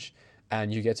exchange,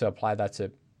 and you get to apply that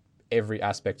to every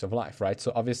aspect of life, right?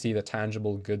 So obviously the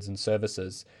tangible goods and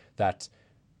services that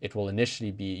it will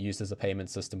initially be used as a payment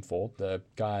system for, the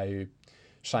guy who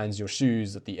shines your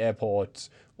shoes at the airport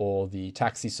or the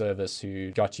taxi service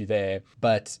who got you there.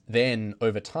 But then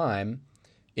over time,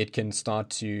 it can start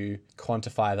to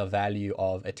quantify the value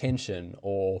of attention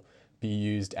or be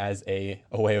used as a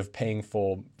way of paying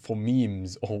for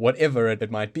memes or whatever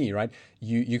it might be, right?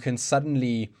 You can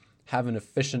suddenly have an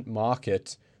efficient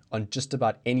market on just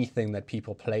about anything that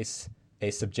people place a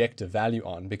subjective value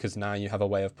on, because now you have a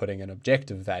way of putting an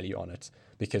objective value on it,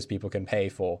 because people can pay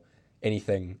for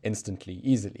anything instantly,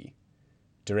 easily,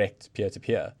 direct,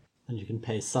 peer-to-peer. And you can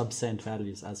pay sub-cent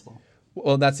values as well.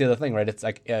 Well, that's the other thing, right? It's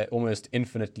like almost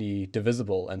infinitely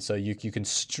divisible. And so you can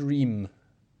stream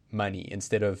money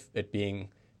instead of it being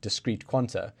discrete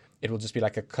quanta. It will just be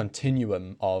like a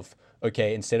continuum of,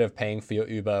 okay, instead of paying for your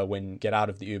Uber when you get out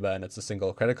of the Uber and it's a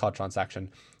single credit card transaction,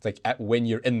 it's like when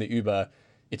you're in the Uber,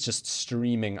 it's just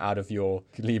streaming out of your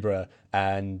Libra,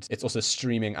 and it's also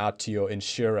streaming out to your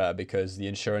insurer because the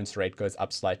insurance rate goes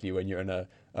up slightly when you're in a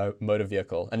motor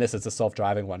vehicle, unless it's a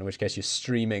self-driving one, in which case you're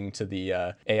streaming to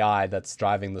the AI that's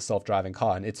driving the self-driving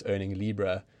car, and it's earning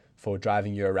Libra for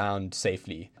driving you around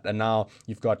safely. And now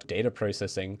you've got data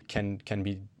processing can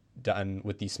be done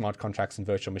with these smart contracts and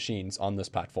virtual machines on this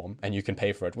platform, and you can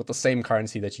pay for it with the same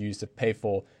currency that you use to pay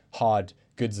for hard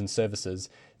goods and services,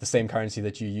 the same currency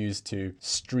that you use to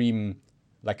stream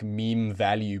like meme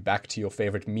value back to your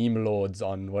favorite meme lords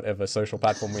on whatever social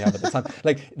platform we have at the time.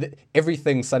 Like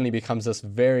everything suddenly becomes this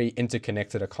very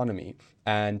interconnected economy.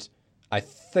 And I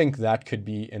think that could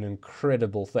be an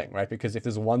incredible thing, right? Because if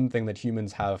there's one thing that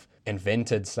humans have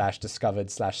invented /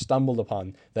 discovered / stumbled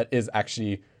upon that is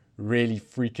actually really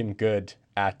freaking good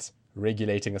at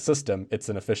regulating a system, it's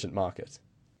an efficient market.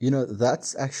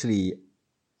 That's actually,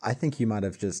 I think you might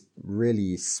have just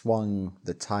really swung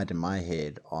the tide in my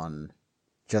head on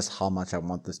just how much I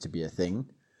want this to be a thing.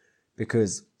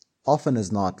 Because often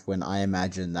as not, when I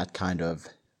imagine that kind of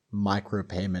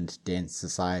micropayment dense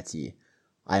society,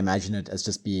 I imagine it as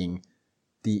just being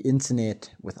the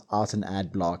internet without an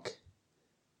ad block,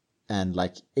 and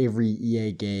like every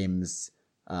EA Games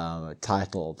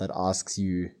title that asks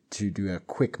you to do a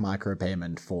quick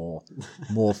micropayment for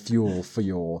more fuel for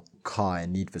your car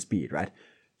in Need for Speed, right?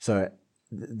 So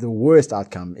the worst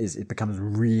outcome is it becomes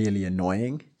really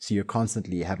annoying. So you're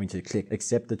constantly having to click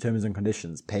accept the terms and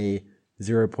conditions, pay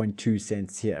 0.2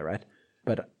 cents here, right?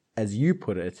 But as you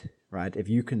put it, right, if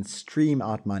you can stream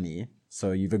out money,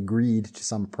 so you've agreed to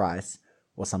some price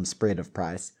or some spread of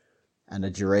price and a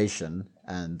duration,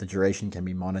 and the duration can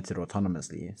be monitored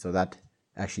autonomously, so that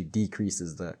actually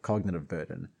decreases the cognitive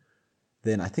burden,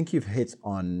 then I think you've hit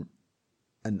on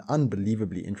an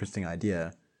unbelievably interesting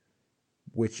idea,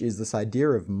 which is this idea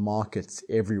of markets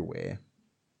everywhere.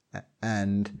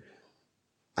 And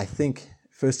I think,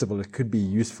 first of all, it could be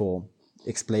useful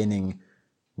explaining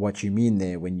what you mean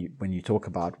there when you talk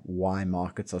about why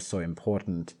markets are so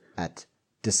important at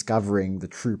discovering the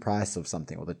true price of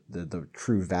something, or the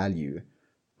true value.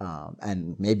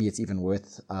 And maybe it's even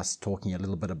worth us talking a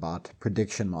little bit about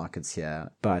prediction markets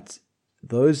here. But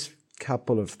those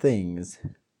couple of things,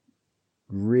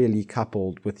 really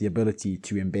coupled with the ability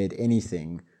to embed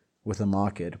anything with a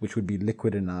market which would be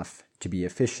liquid enough to be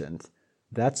efficient,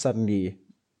 that suddenly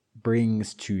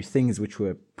brings to things which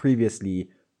were previously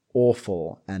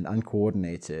awful and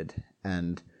uncoordinated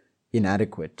and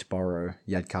inadequate, to borrow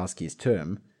Yudkowsky's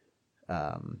term.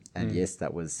 And yes,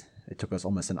 it took us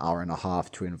almost an hour and a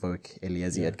half to invoke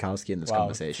Eliezer Yudkowsky in this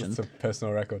conversation. It's a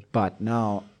personal record. But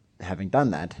now, having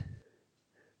done that,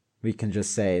 we can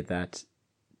just say that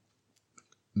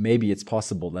maybe it's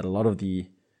possible that a lot of the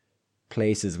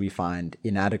places we find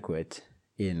inadequate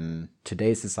in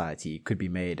today's society could be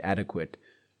made adequate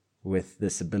with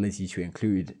this ability to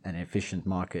include an efficient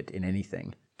market in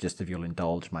anything. Just if you'll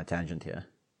indulge my tangent here.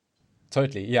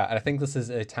 Totally, yeah. And I think this is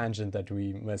a tangent that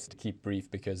we must keep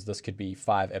brief, because this could be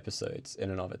 5 episodes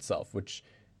in and of itself, which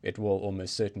it will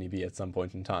almost certainly be at some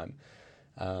point in time.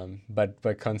 But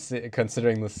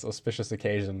considering this auspicious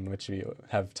occasion, which we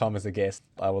have Tom as a guest,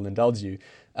 I will indulge you.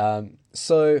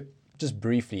 So just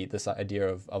briefly, this idea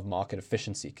of market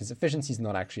efficiency, because efficiency is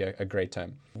not actually a great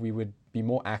term. We would be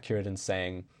more accurate in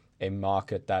saying a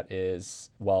market that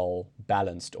is well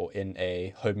balanced, or in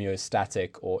a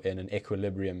homeostatic or in an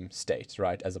equilibrium state,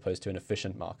 right, as opposed to an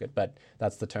efficient market. But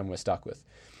that's the term we're stuck with.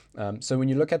 So when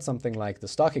you look at something like the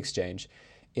stock exchange,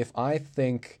 if I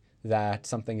think that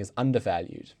something is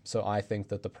undervalued, so I think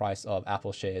that the price of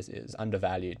Apple shares is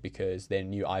undervalued because their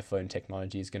new iPhone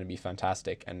technology is going to be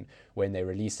fantastic, and when they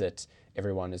release it,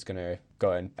 everyone is going to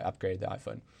go and upgrade the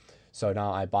iPhone. So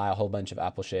now I buy a whole bunch of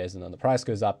Apple shares, and then the price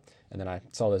goes up, and then I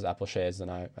sell those Apple shares,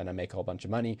 and I make a whole bunch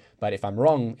of money. But if I'm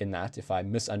wrong in that, if I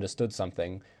misunderstood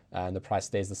something and the price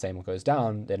stays the same or goes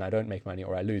down, then I don't make money,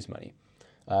 or I lose money.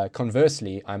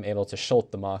 Conversely, I'm able to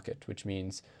short the market, which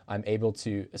means I'm able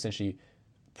to essentially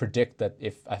predict that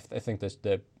if I think that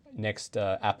the next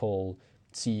Apple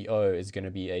CEO is going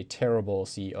to be a terrible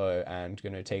CEO and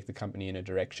going to take the company in a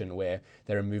direction where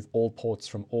they remove all ports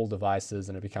from all devices,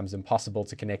 and it becomes impossible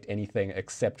to connect anything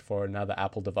except for another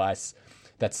Apple device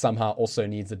that somehow also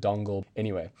needs a dongle.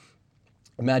 Anyway,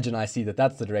 imagine I see that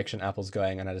that's the direction Apple's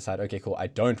going, and I decide, okay, cool, I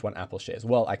don't want Apple shares.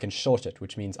 Well, I can short it,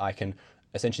 which means I can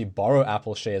essentially borrow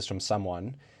Apple shares from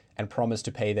someone and promise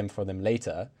to pay them for them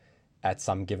later at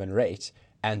some given rate.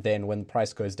 And then when the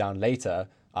price goes down later,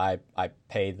 I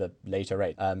pay the later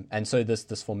rate. And so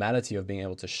this formality of being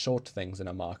able to short things in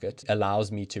a market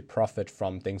allows me to profit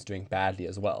from things doing badly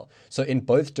as well. So in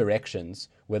both directions,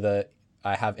 whether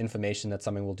I have information that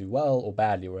something will do well or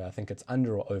badly, where I think it's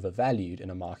under or overvalued in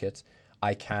a market,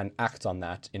 I can act on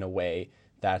that in a way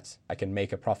that I can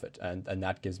make a profit, and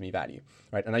that gives me value,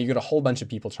 right? And now you got a whole bunch of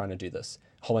people trying to do this,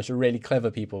 a whole bunch of really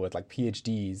clever people with like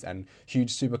PhDs and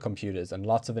huge supercomputers and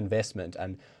lots of investment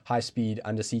and high-speed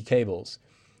undersea cables.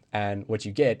 And what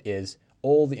you get is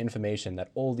all the information that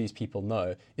all these people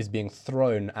know is being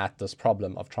thrown at this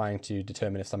problem of trying to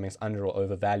determine if something's under or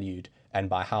overvalued, and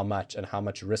by how much, and how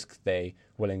much risk they're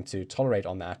willing to tolerate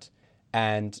on that.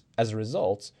 And as a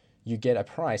result, you get a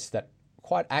price that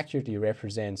quite accurately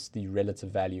represents the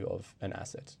relative value of an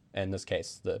asset, in this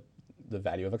case, the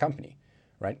value of a company,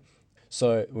 right?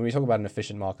 So when we talk about an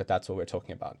efficient market, that's what we're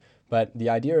talking about. But the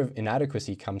idea of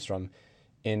inadequacy comes from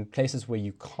in places where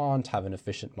you can't have an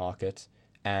efficient market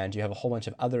and you have a whole bunch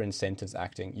of other incentives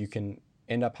acting, you can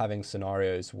end up having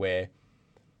scenarios where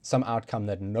some outcome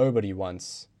that nobody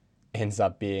wants ends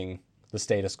up being the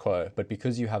status quo. But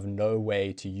because you have no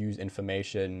way to use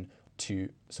information to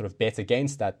sort of bet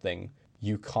against that thing,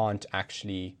 you can't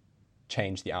actually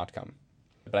change the outcome.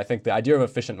 But I think the idea of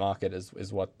efficient market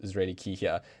is what is really key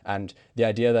here. And the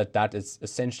idea that is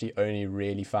essentially only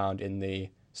really found in the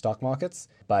stock markets,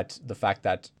 but the fact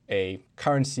that a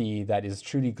currency that is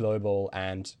truly global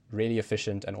and really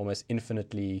efficient and almost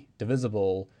infinitely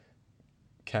divisible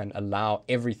can allow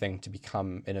everything to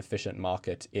become an efficient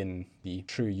market in the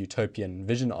true utopian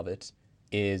vision of it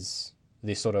is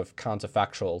the sort of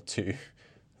counterfactual to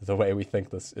the way we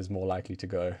think this is more likely to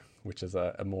go, which is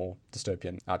a more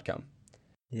dystopian outcome.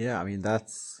 Yeah, I mean,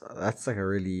 that's like a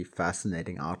really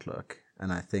fascinating outlook.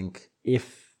 And I think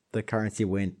if the currency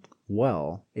went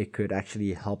well, it could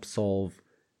actually help solve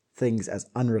things as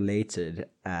unrelated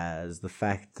as the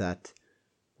fact that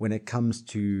when it comes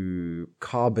to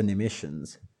carbon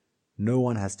emissions, no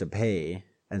one has to pay.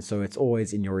 And so it's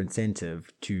always in your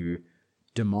incentive to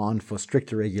demand for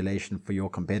stricter regulation for your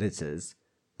competitors,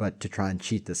 but to try and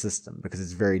cheat the system, because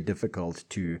it's very difficult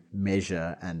to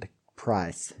measure and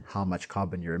price how much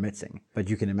carbon you're emitting. But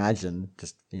you can imagine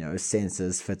just,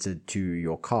 sensors fitted to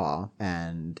your car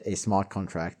and a smart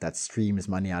contract that streams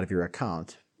money out of your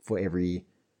account for every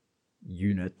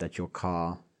unit that your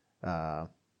car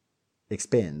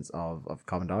expends of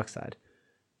carbon dioxide.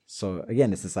 So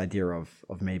again, it's this idea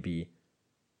of maybe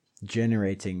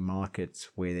generating markets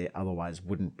where they otherwise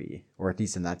wouldn't be, or at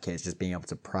least in that case, just being able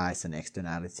to price an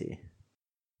externality.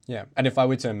 Yeah, and if I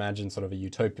were to imagine sort of a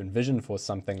utopian vision for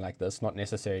something like this, not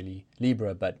necessarily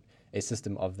Libra, but a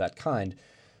system of that kind,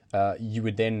 you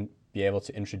would then be able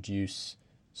to introduce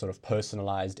sort of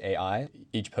personalized AI.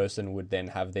 Each person would then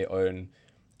have their own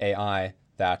AI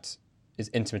that is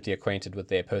intimately acquainted with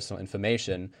their personal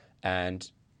information,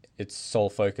 and its sole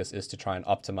focus is to try and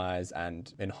optimize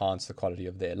and enhance the quality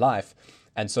of their life.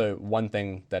 And so one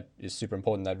thing that is super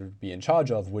important that would be in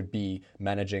charge of would be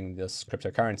managing this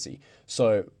cryptocurrency.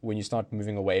 So when you start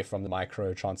moving away from the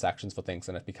micro transactions for things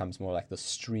and it becomes more like the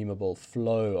streamable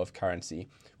flow of currency,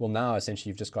 well, now essentially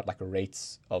you've just got like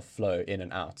rates of flow in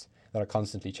and out that are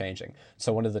constantly changing.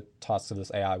 So one of the tasks of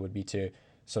this AI would be to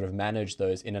sort of manage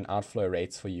those in and outflow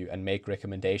rates for you and make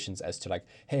recommendations as to like,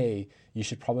 hey, you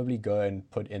should probably go and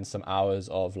put in some hours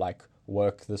of like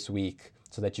work this week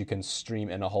so that you can stream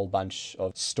in a whole bunch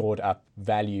of stored up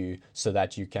value so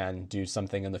that you can do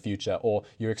something in the future. Or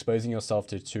you're exposing yourself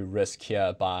to risk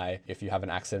here by, if you have an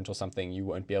accident or something, you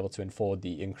won't be able to afford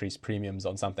the increased premiums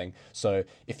on something. So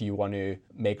if you want to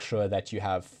make sure that you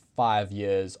have 5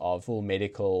 years of full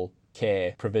medical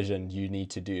care provision, you need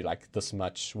to do like this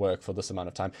much work for this amount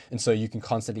of time. And so you can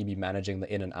constantly be managing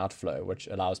the in and outflow, which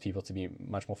allows people to be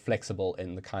much more flexible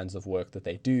in the kinds of work that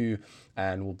they do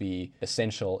and will be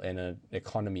essential in an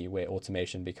economy where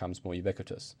automation becomes more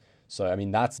ubiquitous. So, I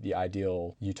mean, that's the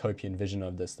ideal utopian vision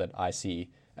of this that I see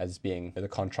as being the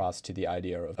contrast to the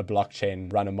idea of a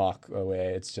blockchain run amok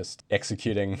where it's just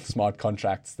executing smart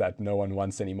contracts that no one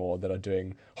wants anymore, that are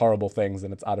doing horrible things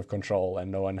and it's out of control and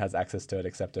no one has access to it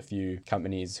except a few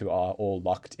companies who are all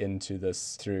locked into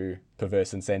this through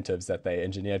perverse incentives that they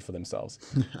engineered for themselves.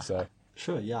 So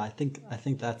sure, yeah, I think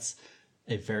that's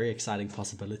a very exciting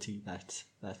possibility, that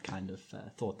kind of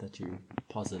thought that you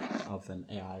posit of an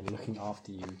AI looking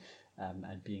after you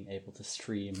and being able to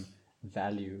stream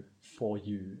value for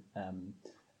you,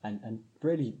 and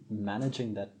really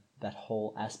managing that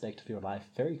whole aspect of your life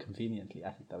very conveniently. I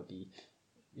think that would be,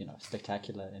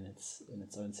 spectacular in its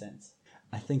own sense.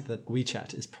 I think that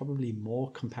WeChat is probably more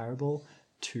comparable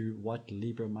to what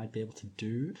Libra might be able to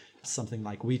do. Something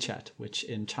like WeChat, which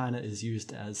in China is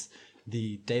used as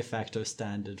the de facto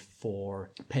standard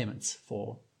for payments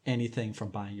for anything from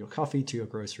buying your coffee to your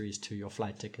groceries to your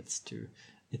flight tickets to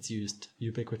it's used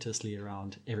ubiquitously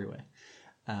around everywhere.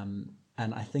 And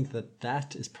I think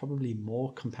that is probably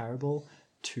more comparable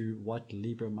to what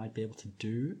Libra might be able to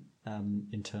do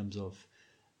in terms of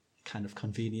kind of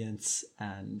convenience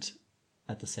and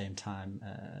at the same time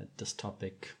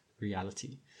dystopic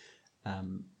reality,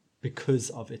 because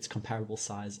of its comparable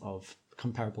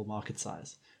market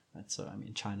size. Right? So, I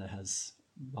mean, China has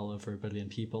well over 1 billion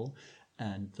people,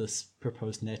 and this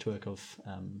proposed network of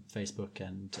Facebook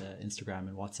and Instagram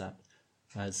and WhatsApp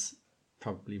has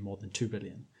probably more than 2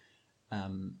 billion.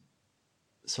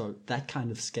 So that kind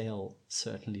of scale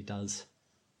certainly does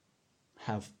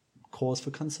have cause for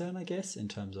concern, I guess, in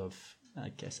terms of,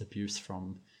 abuse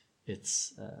from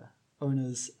its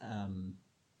owners.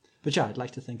 But yeah, I'd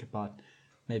like to think about,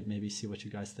 maybe see what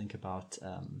you guys think about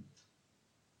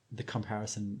the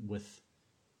comparison with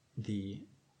the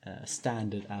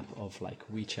standard app of like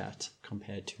WeChat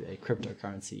compared to a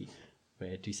cryptocurrency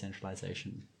where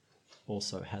decentralization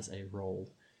also has a role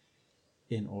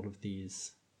in all of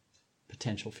these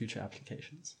potential future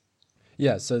applications.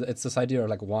 yeah, so it's this idea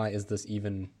of like, why is this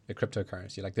even a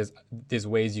cryptocurrency? Like there's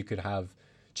ways you could have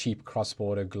cheap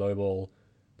cross-border global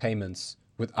payments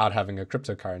without having a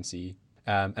cryptocurrency.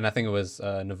 And I think it was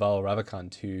Naval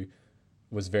Ravikant who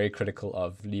was very critical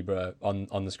of Libra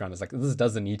on this ground. It's like, this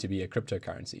doesn't need to be a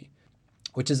cryptocurrency,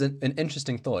 which is an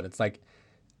interesting thought. It's like,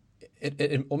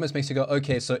 it almost makes you go,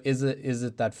 okay, so is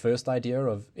it that first idea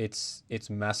of it's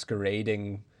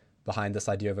masquerading behind this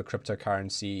idea of a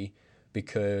cryptocurrency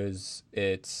because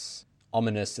it's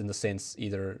ominous in the sense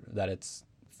either that it's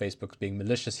Facebook's being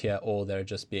malicious here or they're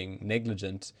just being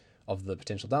negligent of the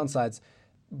potential downsides?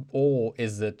 Or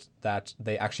is it that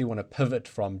they actually want to pivot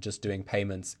from just doing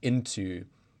payments into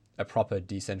a proper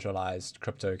decentralized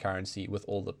cryptocurrency with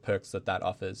all the perks that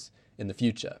offers in the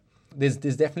future? There's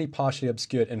definitely partially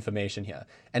obscured information here.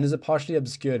 And is it partially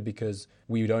obscured because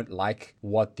we don't like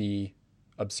what the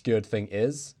obscured thing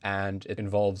is and it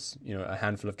involves, a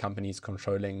handful of companies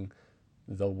controlling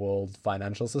the world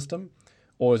financial system?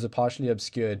 Or is it partially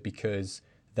obscured because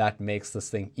that makes this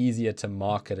thing easier to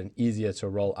market and easier to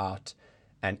roll out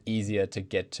and easier to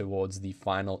get towards the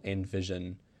final end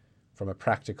vision from a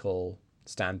practical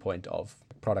standpoint of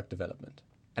product development?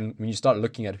 And when you start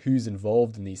looking at who's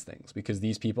involved in these things, because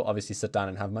these people obviously sit down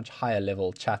and have much higher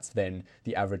level chats than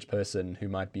the average person who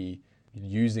might be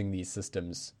using these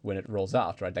systems when it rolls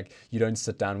out, right? Like you don't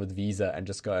sit down with Visa and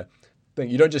just go,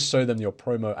 you don't just show them your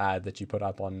promo ad that you put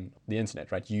up on the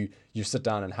internet, right? You sit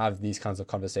down and have these kinds of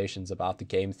conversations about the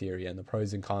game theory and the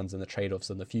pros and cons and the trade-offs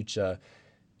and the future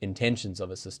intentions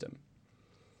of a system.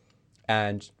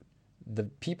 And the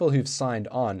people who've signed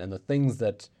on and the things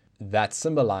that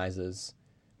symbolizes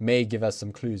may give us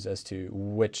some clues as to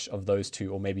which of those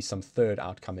two or maybe some third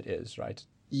outcome it is, right?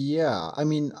 Yeah, I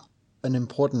mean, an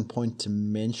important point to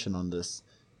mention on this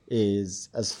is,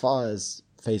 as far as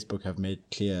Facebook have made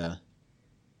clear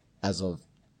as of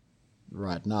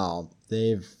right now,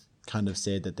 they've kind of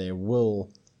said that they will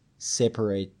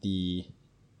separate the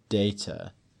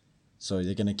data. So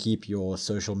they're going to keep your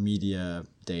social media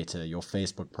data, your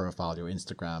Facebook profile, your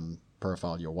Instagram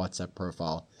profile, your WhatsApp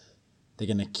profile. They're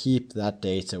going to keep that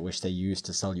data, which they use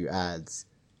to sell you ads,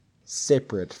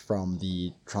 separate from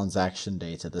the transaction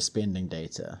data, the spending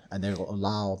data. And they'll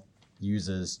allow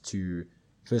users to,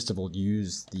 first of all,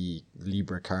 use the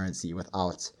Libra currency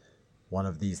without one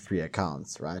of these three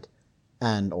accounts, right?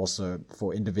 And also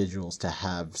for individuals to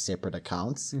have separate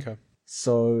accounts. Okay.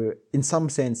 So in some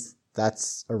sense,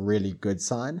 that's a really good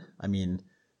sign. I mean,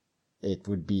 it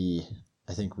would be,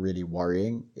 I think, really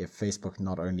worrying if Facebook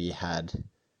not only had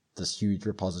this huge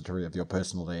repository of your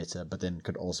personal data, but then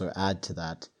could also add to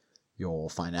that your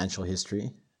financial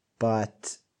history.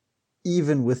 But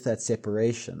even with that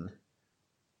separation,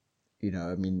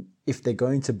 I mean, if they're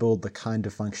going to build the kind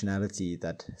of functionality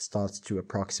that starts to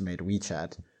approximate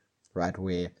WeChat, right,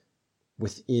 where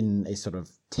within a sort of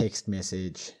text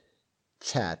message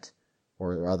chat,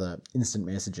 or rather instant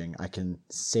messaging, I can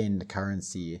send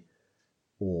currency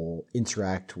or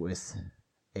interact with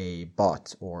a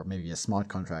bot or maybe a smart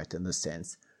contract in this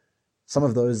sense. Some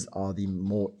of those are the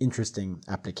more interesting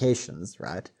applications,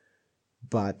 right?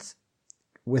 But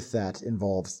with that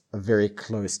involves a very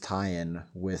close tie-in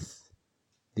with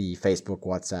the Facebook,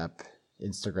 WhatsApp,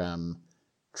 Instagram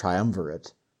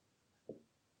triumvirate.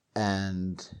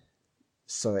 And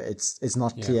so it's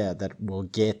not clear that we'll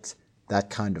get that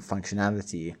kind of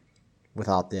functionality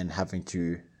without then having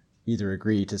to either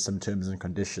agree to some terms and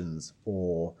conditions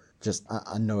or just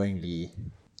unknowingly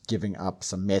giving up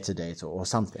some metadata or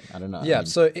something. I don't know. Yeah,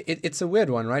 so it's a weird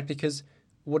one, right? Because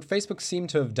what Facebook seemed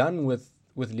to have done with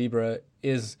Libra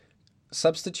is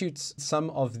substitutes some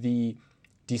of the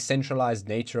decentralized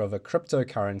nature of a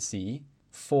cryptocurrency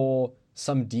for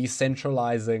some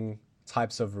decentralizing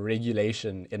types of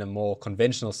regulation in a more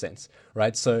conventional sense,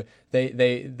 right? So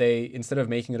they instead of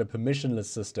making it a permissionless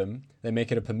system, they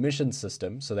make it a permission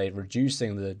system. So they're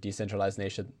reducing the decentralized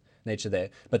nature there.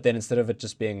 But then instead of it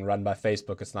just being run by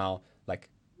Facebook, it's now like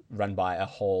run by a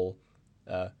whole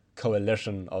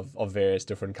coalition of various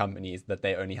different companies that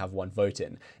they only have one vote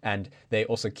in. And they're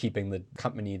also keeping the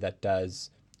company that does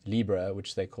Libra,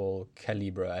 which they call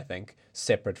Calibra, I think,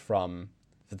 separate from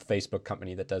the Facebook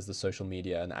company that does the social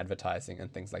media and advertising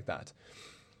and things like that.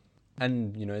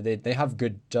 And, they have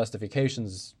good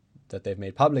justifications that they've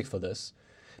made public for this.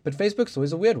 But Facebook's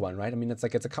always a weird one, right? I mean, it's a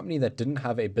company that didn't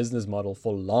have a business model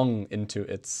for long into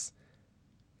its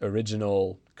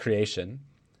original creation.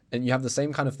 And you have the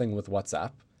same kind of thing with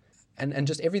WhatsApp. And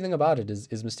just everything about it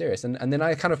is mysterious. And then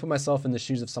I kind of put myself in the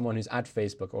shoes of someone who's at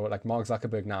Facebook, or like Mark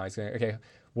Zuckerberg now. He's going, okay,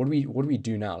 what do we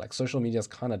do now? Like, social media is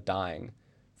kind of dying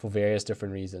for various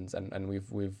different reasons. And we've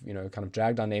kind of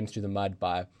dragged our names through the mud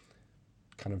by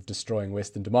kind of destroying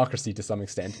Western democracy to some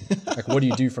extent. Like, what do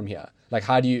you do from here? Like,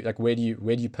 where do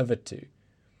you pivot to?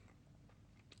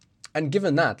 And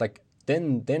given that, like,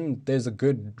 then there's a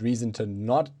good reason to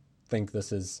not think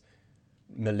this is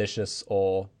malicious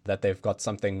or that they've got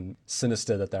something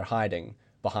sinister that they're hiding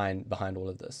behind all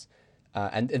of this.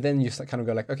 And then you kind of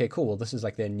go like, okay, cool. Well, this is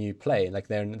like their new play. Like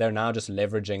they're now just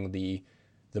leveraging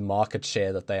the market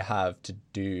share that they have to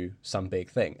do some big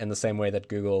thing. In the same way that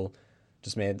Google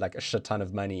just made like a shit ton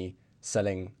of money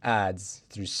selling ads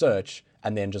through search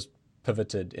and then just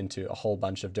pivoted into a whole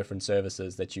bunch of different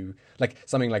services that you like,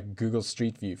 something like Google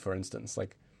Street View, for instance.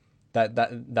 Like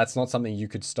that's not something you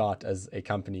could start as a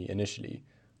company initially,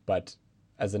 but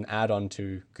as an add-on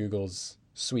to Google's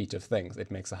suite of things, it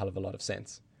makes a hell of a lot of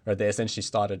sense. Right? They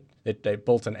essentially they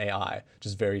built an AI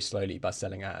just very slowly by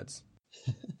selling ads.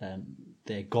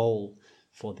 Their goal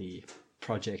for the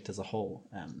project as a whole,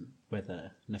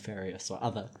 whether nefarious or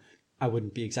other, I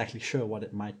wouldn't be exactly sure what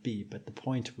it might be, but the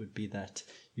point would be that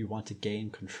you want to gain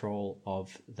control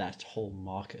of that whole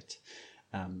market.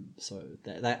 So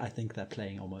that I think they're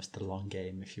playing almost the long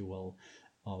game, if you will,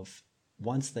 of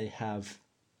once they have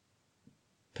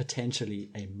potentially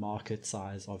a market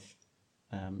size of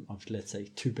let's say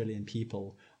 2 billion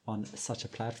people on such a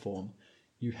platform,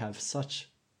 you have such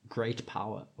great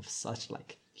power of such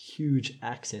like huge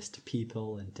access to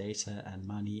people and data and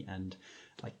money, and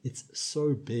like it's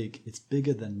so big, it's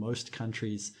bigger than most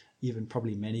countries, even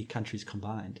probably many countries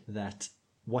combined, that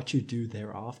what you do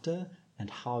thereafter and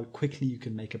how quickly you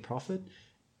can make a profit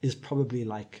is probably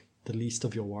like the least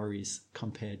of your worries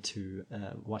compared to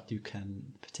what you can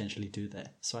potentially do there.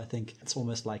 So I think it's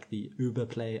almost like the Uber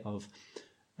play of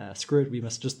screw it, we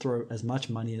must just throw as much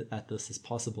money at this as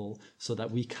possible so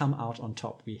that we come out on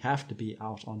top. We have to be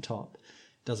out on top.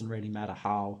 It doesn't really matter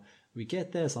how we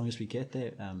get there, as long as we get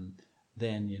there.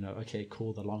 Then, you know, okay,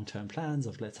 cool, the long-term plans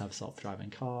of let's have self-driving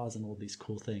cars and all these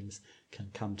cool things can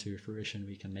come to fruition.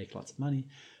 We can make lots of money.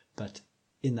 But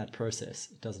in that process,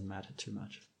 it doesn't matter too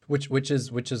much. Which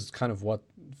is kind of what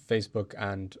Facebook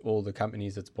and all the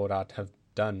companies it's bought out have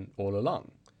done all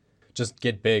along. Just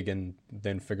get big and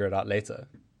then figure it out later.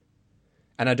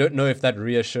 And I don't know if that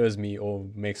reassures me or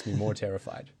makes me more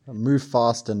terrified. Move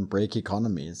fast and break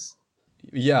economies.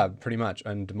 Yeah, pretty much.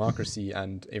 And democracy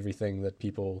and everything that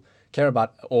people care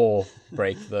about, or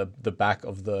break the back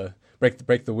of the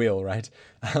break the wheel, right?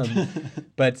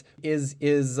 But is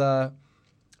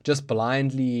just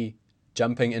blindly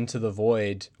jumping into the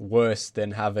void worse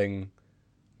than having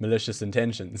malicious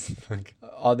intentions? Like,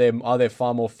 are there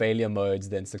far more failure modes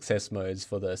than success modes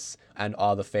for this? And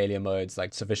are the failure modes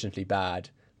like sufficiently bad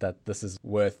that this is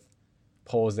worth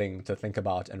pausing to think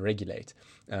about and regulate?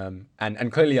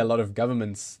 And clearly a lot of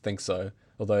governments think so,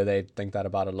 although they think that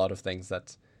about a lot of things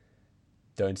that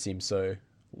don't seem so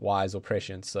wise or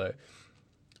prescient. So,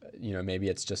 you know, maybe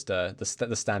it's just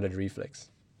the standard reflex.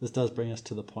 This does bring us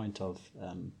to the point of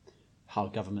how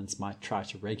governments might try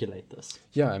to regulate this.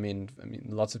 Yeah, I mean,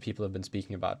 lots of people have been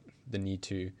speaking about the need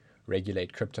to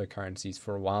regulate cryptocurrencies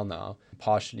for a while now,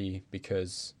 partially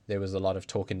because there was a lot of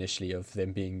talk initially of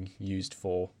them being used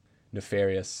for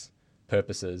nefarious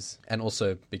purposes, and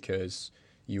also because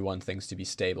you want things to be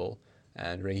stable,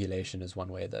 and regulation is one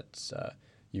way that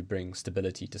you bring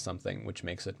stability to something, which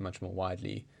makes it much more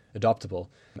widely adoptable.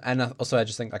 And also, I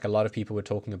just think like a lot of people were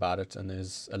talking about it, and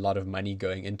there's a lot of money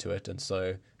going into it, and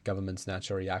so government's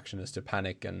natural reaction is to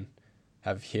panic and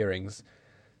have hearings.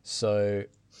 So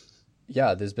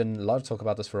yeah, there's been a lot of talk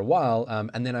about this for a while,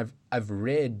 and then I've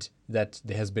read that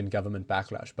there has been government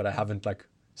backlash, but I haven't like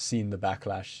seen the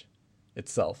backlash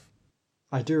itself.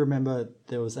 I do remember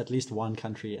there was at least one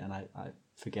country, and I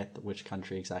forget which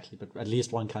country exactly, but at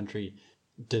least one country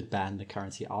did ban the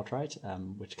currency outright,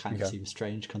 which kind of seems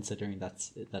strange considering that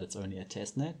it's only a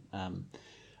test net.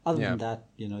 Other than that,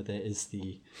 you know, there is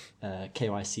the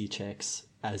KYC checks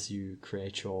as you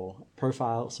create your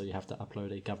profile, so you have to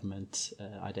upload a government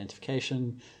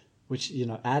identification, which, you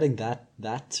know, adding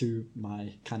that to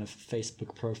my kind of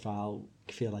Facebook profile,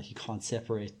 I feel like you can't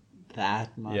separate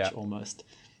that much almost.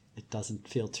 It doesn't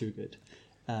feel too good.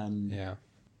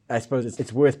 I suppose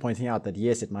it's worth pointing out that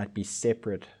yes, it might be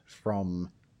separate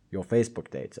from your Facebook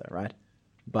data, right?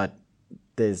 But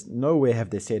there's nowhere have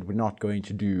they said we're not going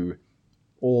to do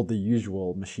all the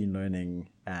usual machine learning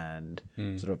and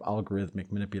sort of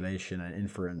algorithmic manipulation and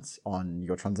inference on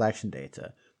your transaction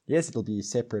data. Yes, it'll be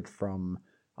separate from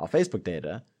our Facebook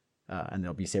data, and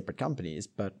there'll be separate companies,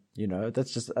 but you know,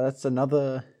 that's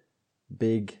another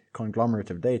big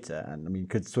conglomerate of data, and I mean,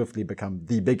 could swiftly become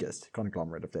the biggest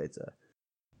conglomerate of data.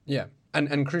 Yeah. And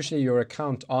crucially, your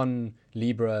account on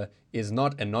Libra is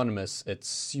not anonymous, it's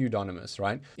pseudonymous,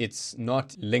 right? It's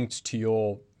not linked to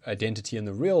your identity in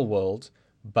the real world,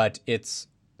 but it's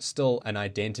still an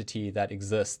identity that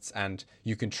exists, and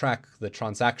you can track the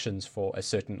transactions for a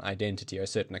certain identity or a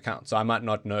certain account. So I might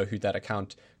not know who that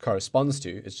account corresponds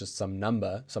to. It's just some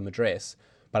number, some address,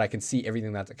 but I can see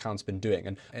everything that account's been doing.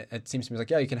 And it seems to me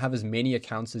like, yeah, you can have as many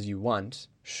accounts as you want,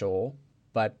 sure,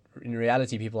 but in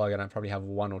reality, people are going to probably have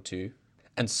one or two.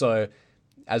 And so,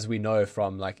 as we know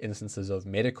from like instances of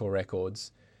medical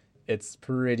records, it's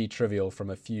pretty trivial from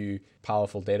a few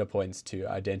powerful data points to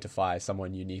identify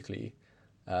someone uniquely,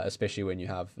 especially when you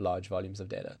have large volumes of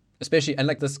data. Especially, and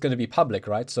like this is going to be public,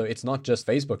 right? So it's not just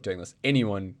Facebook doing this.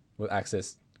 Anyone with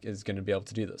access is going to be able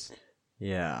to do this.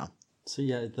 Yeah. So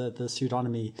yeah, the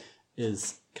pseudonymy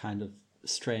is kind of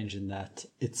strange in that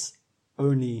it's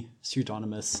only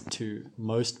pseudonymous to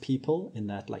most people, in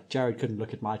that like Jared couldn't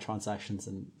look at my transactions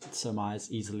and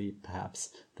surmise easily perhaps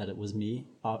that it was me.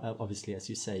 Obviously, as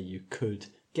you say, you could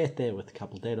get there with a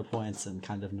couple data points and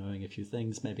kind of knowing a few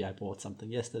things. Maybe I bought something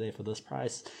yesterday for this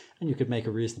price, and you could make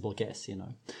a reasonable guess, you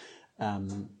know.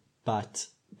 But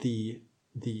the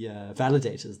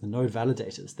validators, the node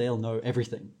validators, they'll know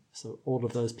everything. So all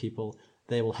of those people,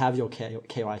 they will have your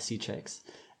KYC checks.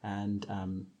 And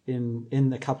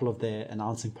in a couple of their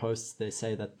announcing posts, they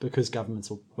say that because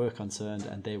governments were concerned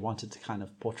and they wanted to kind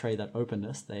of portray that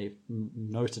openness, they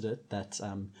noted it that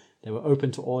they were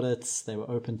open to audits, they were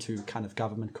open to kind of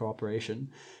government cooperation,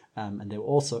 and they were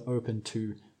also open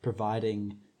to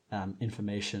providing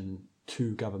information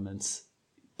to governments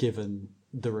given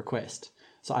the request.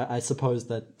 So I suppose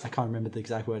that, I can't remember the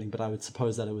exact wording, but I would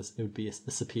suppose that it would be a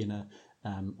subpoena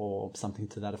or something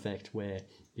to that effect, where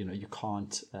you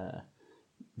can't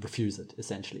refuse it,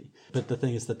 essentially. But the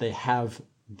thing is that they have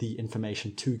the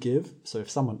information to give. So if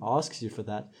someone asks you for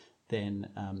that, then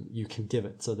you can give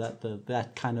it. So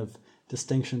that kind of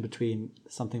distinction between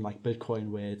something like Bitcoin,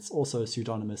 where it's also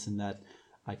pseudonymous in that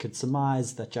I could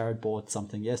surmise that Jared bought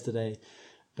something yesterday,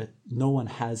 but no one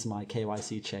has my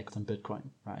KYC checked on Bitcoin,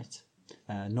 right?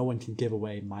 No one can give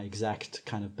away my exact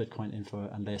kind of Bitcoin info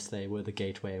unless they were the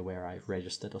gateway where I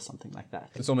registered or something like that.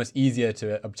 It's almost easier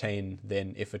to obtain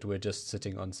than if it were just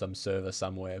sitting on some server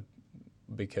somewhere,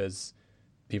 because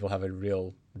people have a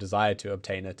real desire to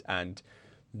obtain it, and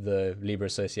the Libra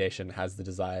Association has the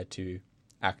desire to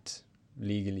act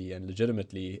legally and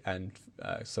legitimately and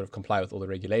sort of comply with all the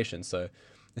regulations. So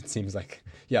it seems like,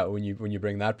 when you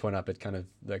bring that point up, it kind of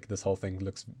like this whole thing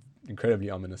looks incredibly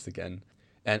ominous again.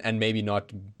 And maybe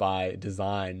not by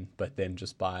design, but then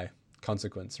just by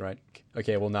consequence, right?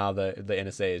 Okay, well now the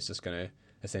NSA is just going to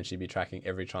essentially be tracking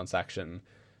every transaction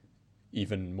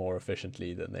even more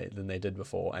efficiently than they did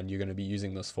before, and you're going to be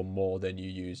using this for more than you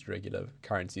used regular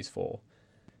currencies for.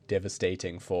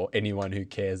 Devastating for anyone who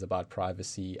cares about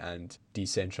privacy and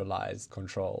decentralized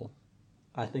control.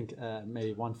 I think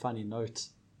maybe one funny note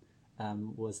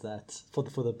was that for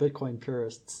the Bitcoin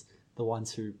purists, the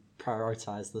ones who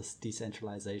prioritize this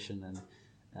decentralization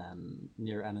and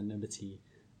near anonymity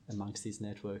amongst these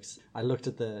networks, I looked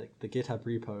at the GitHub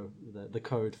repo, the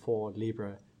code for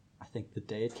Libra, I think the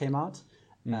day it came out,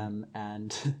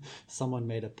 and someone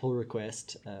made a pull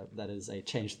request, that is a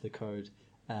change to the code,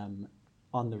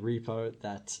 on the repo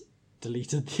that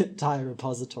deleted the entire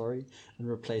repository and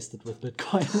replaced it with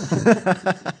Bitcoin.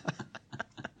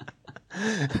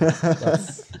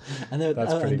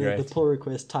 That's pretty great. The pull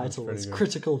request title was good.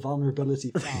 Critical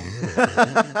Vulnerability Found.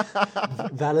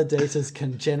 Validators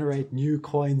can generate new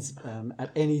coins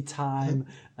at any time.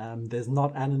 There's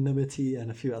not anonymity, and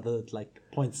a few other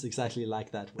points exactly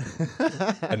like that.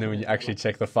 And then when you actually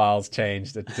check the files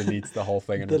changed, it deletes the whole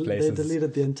thing and replaces. They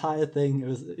deleted the entire thing. It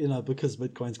was, because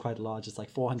Bitcoin's quite large, it's like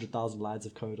 400,000 lines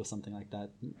of code or something like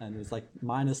that. And it was like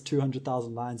minus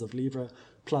 200,000 lines of Libra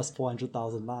plus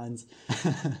 400,000 lines.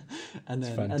 and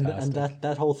then and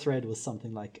that whole thread was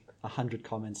something like 100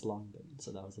 comments long.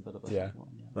 So that was a bit of a fun one.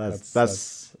 Yeah.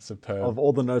 That's superb. Of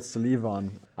all the notes to leave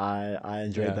on, I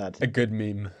enjoyed that. A good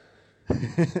meme.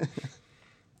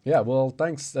 Yeah, well,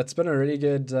 thanks. That's been a really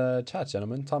good chat,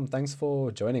 gentlemen. Tom, thanks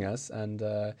for joining us and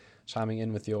chiming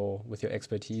in with your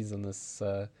expertise on this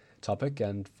topic,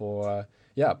 and for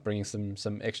bringing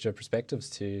some extra perspectives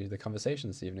to the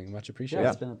conversation this evening. Much appreciated. Yeah,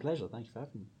 it's been a pleasure. Thank you for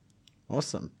having me.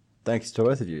 Awesome. Thanks to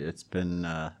both of you. It's been,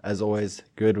 as always,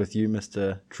 good with you,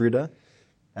 Mr. Truda.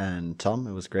 And Tom,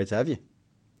 it was great to have you.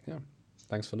 Yeah.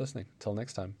 Thanks for listening. Till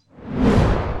next time.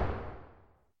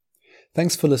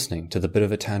 Thanks for listening to the Bit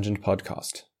of a Tangent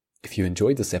podcast. If you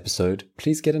enjoyed this episode,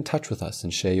 please get in touch with us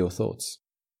and share your thoughts.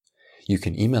 You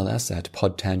can email us at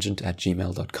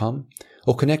podtangent@gmail.com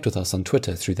or connect with us on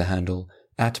Twitter through the handle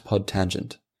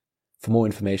 @podtangent. For more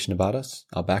information about us,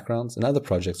 our backgrounds, and other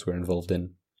projects we're involved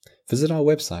in, visit our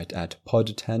website at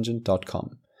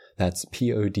podtangent.com. That's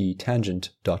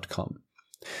podtangent.com.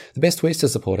 The best ways to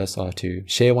support us are to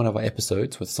share one of our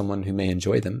episodes with someone who may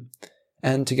enjoy them,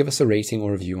 and to give us a rating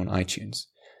or review on iTunes.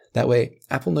 That way,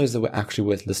 Apple knows that we're actually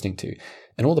worth listening to,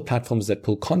 and all the platforms that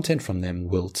pull content from them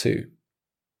will too.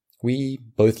 We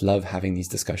both love having these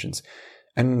discussions,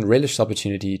 and relish the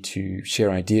opportunity to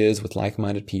share ideas with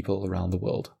like-minded people around the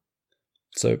world.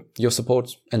 So your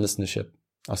support and listenership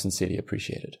are sincerely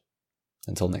appreciated.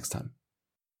 Until next time.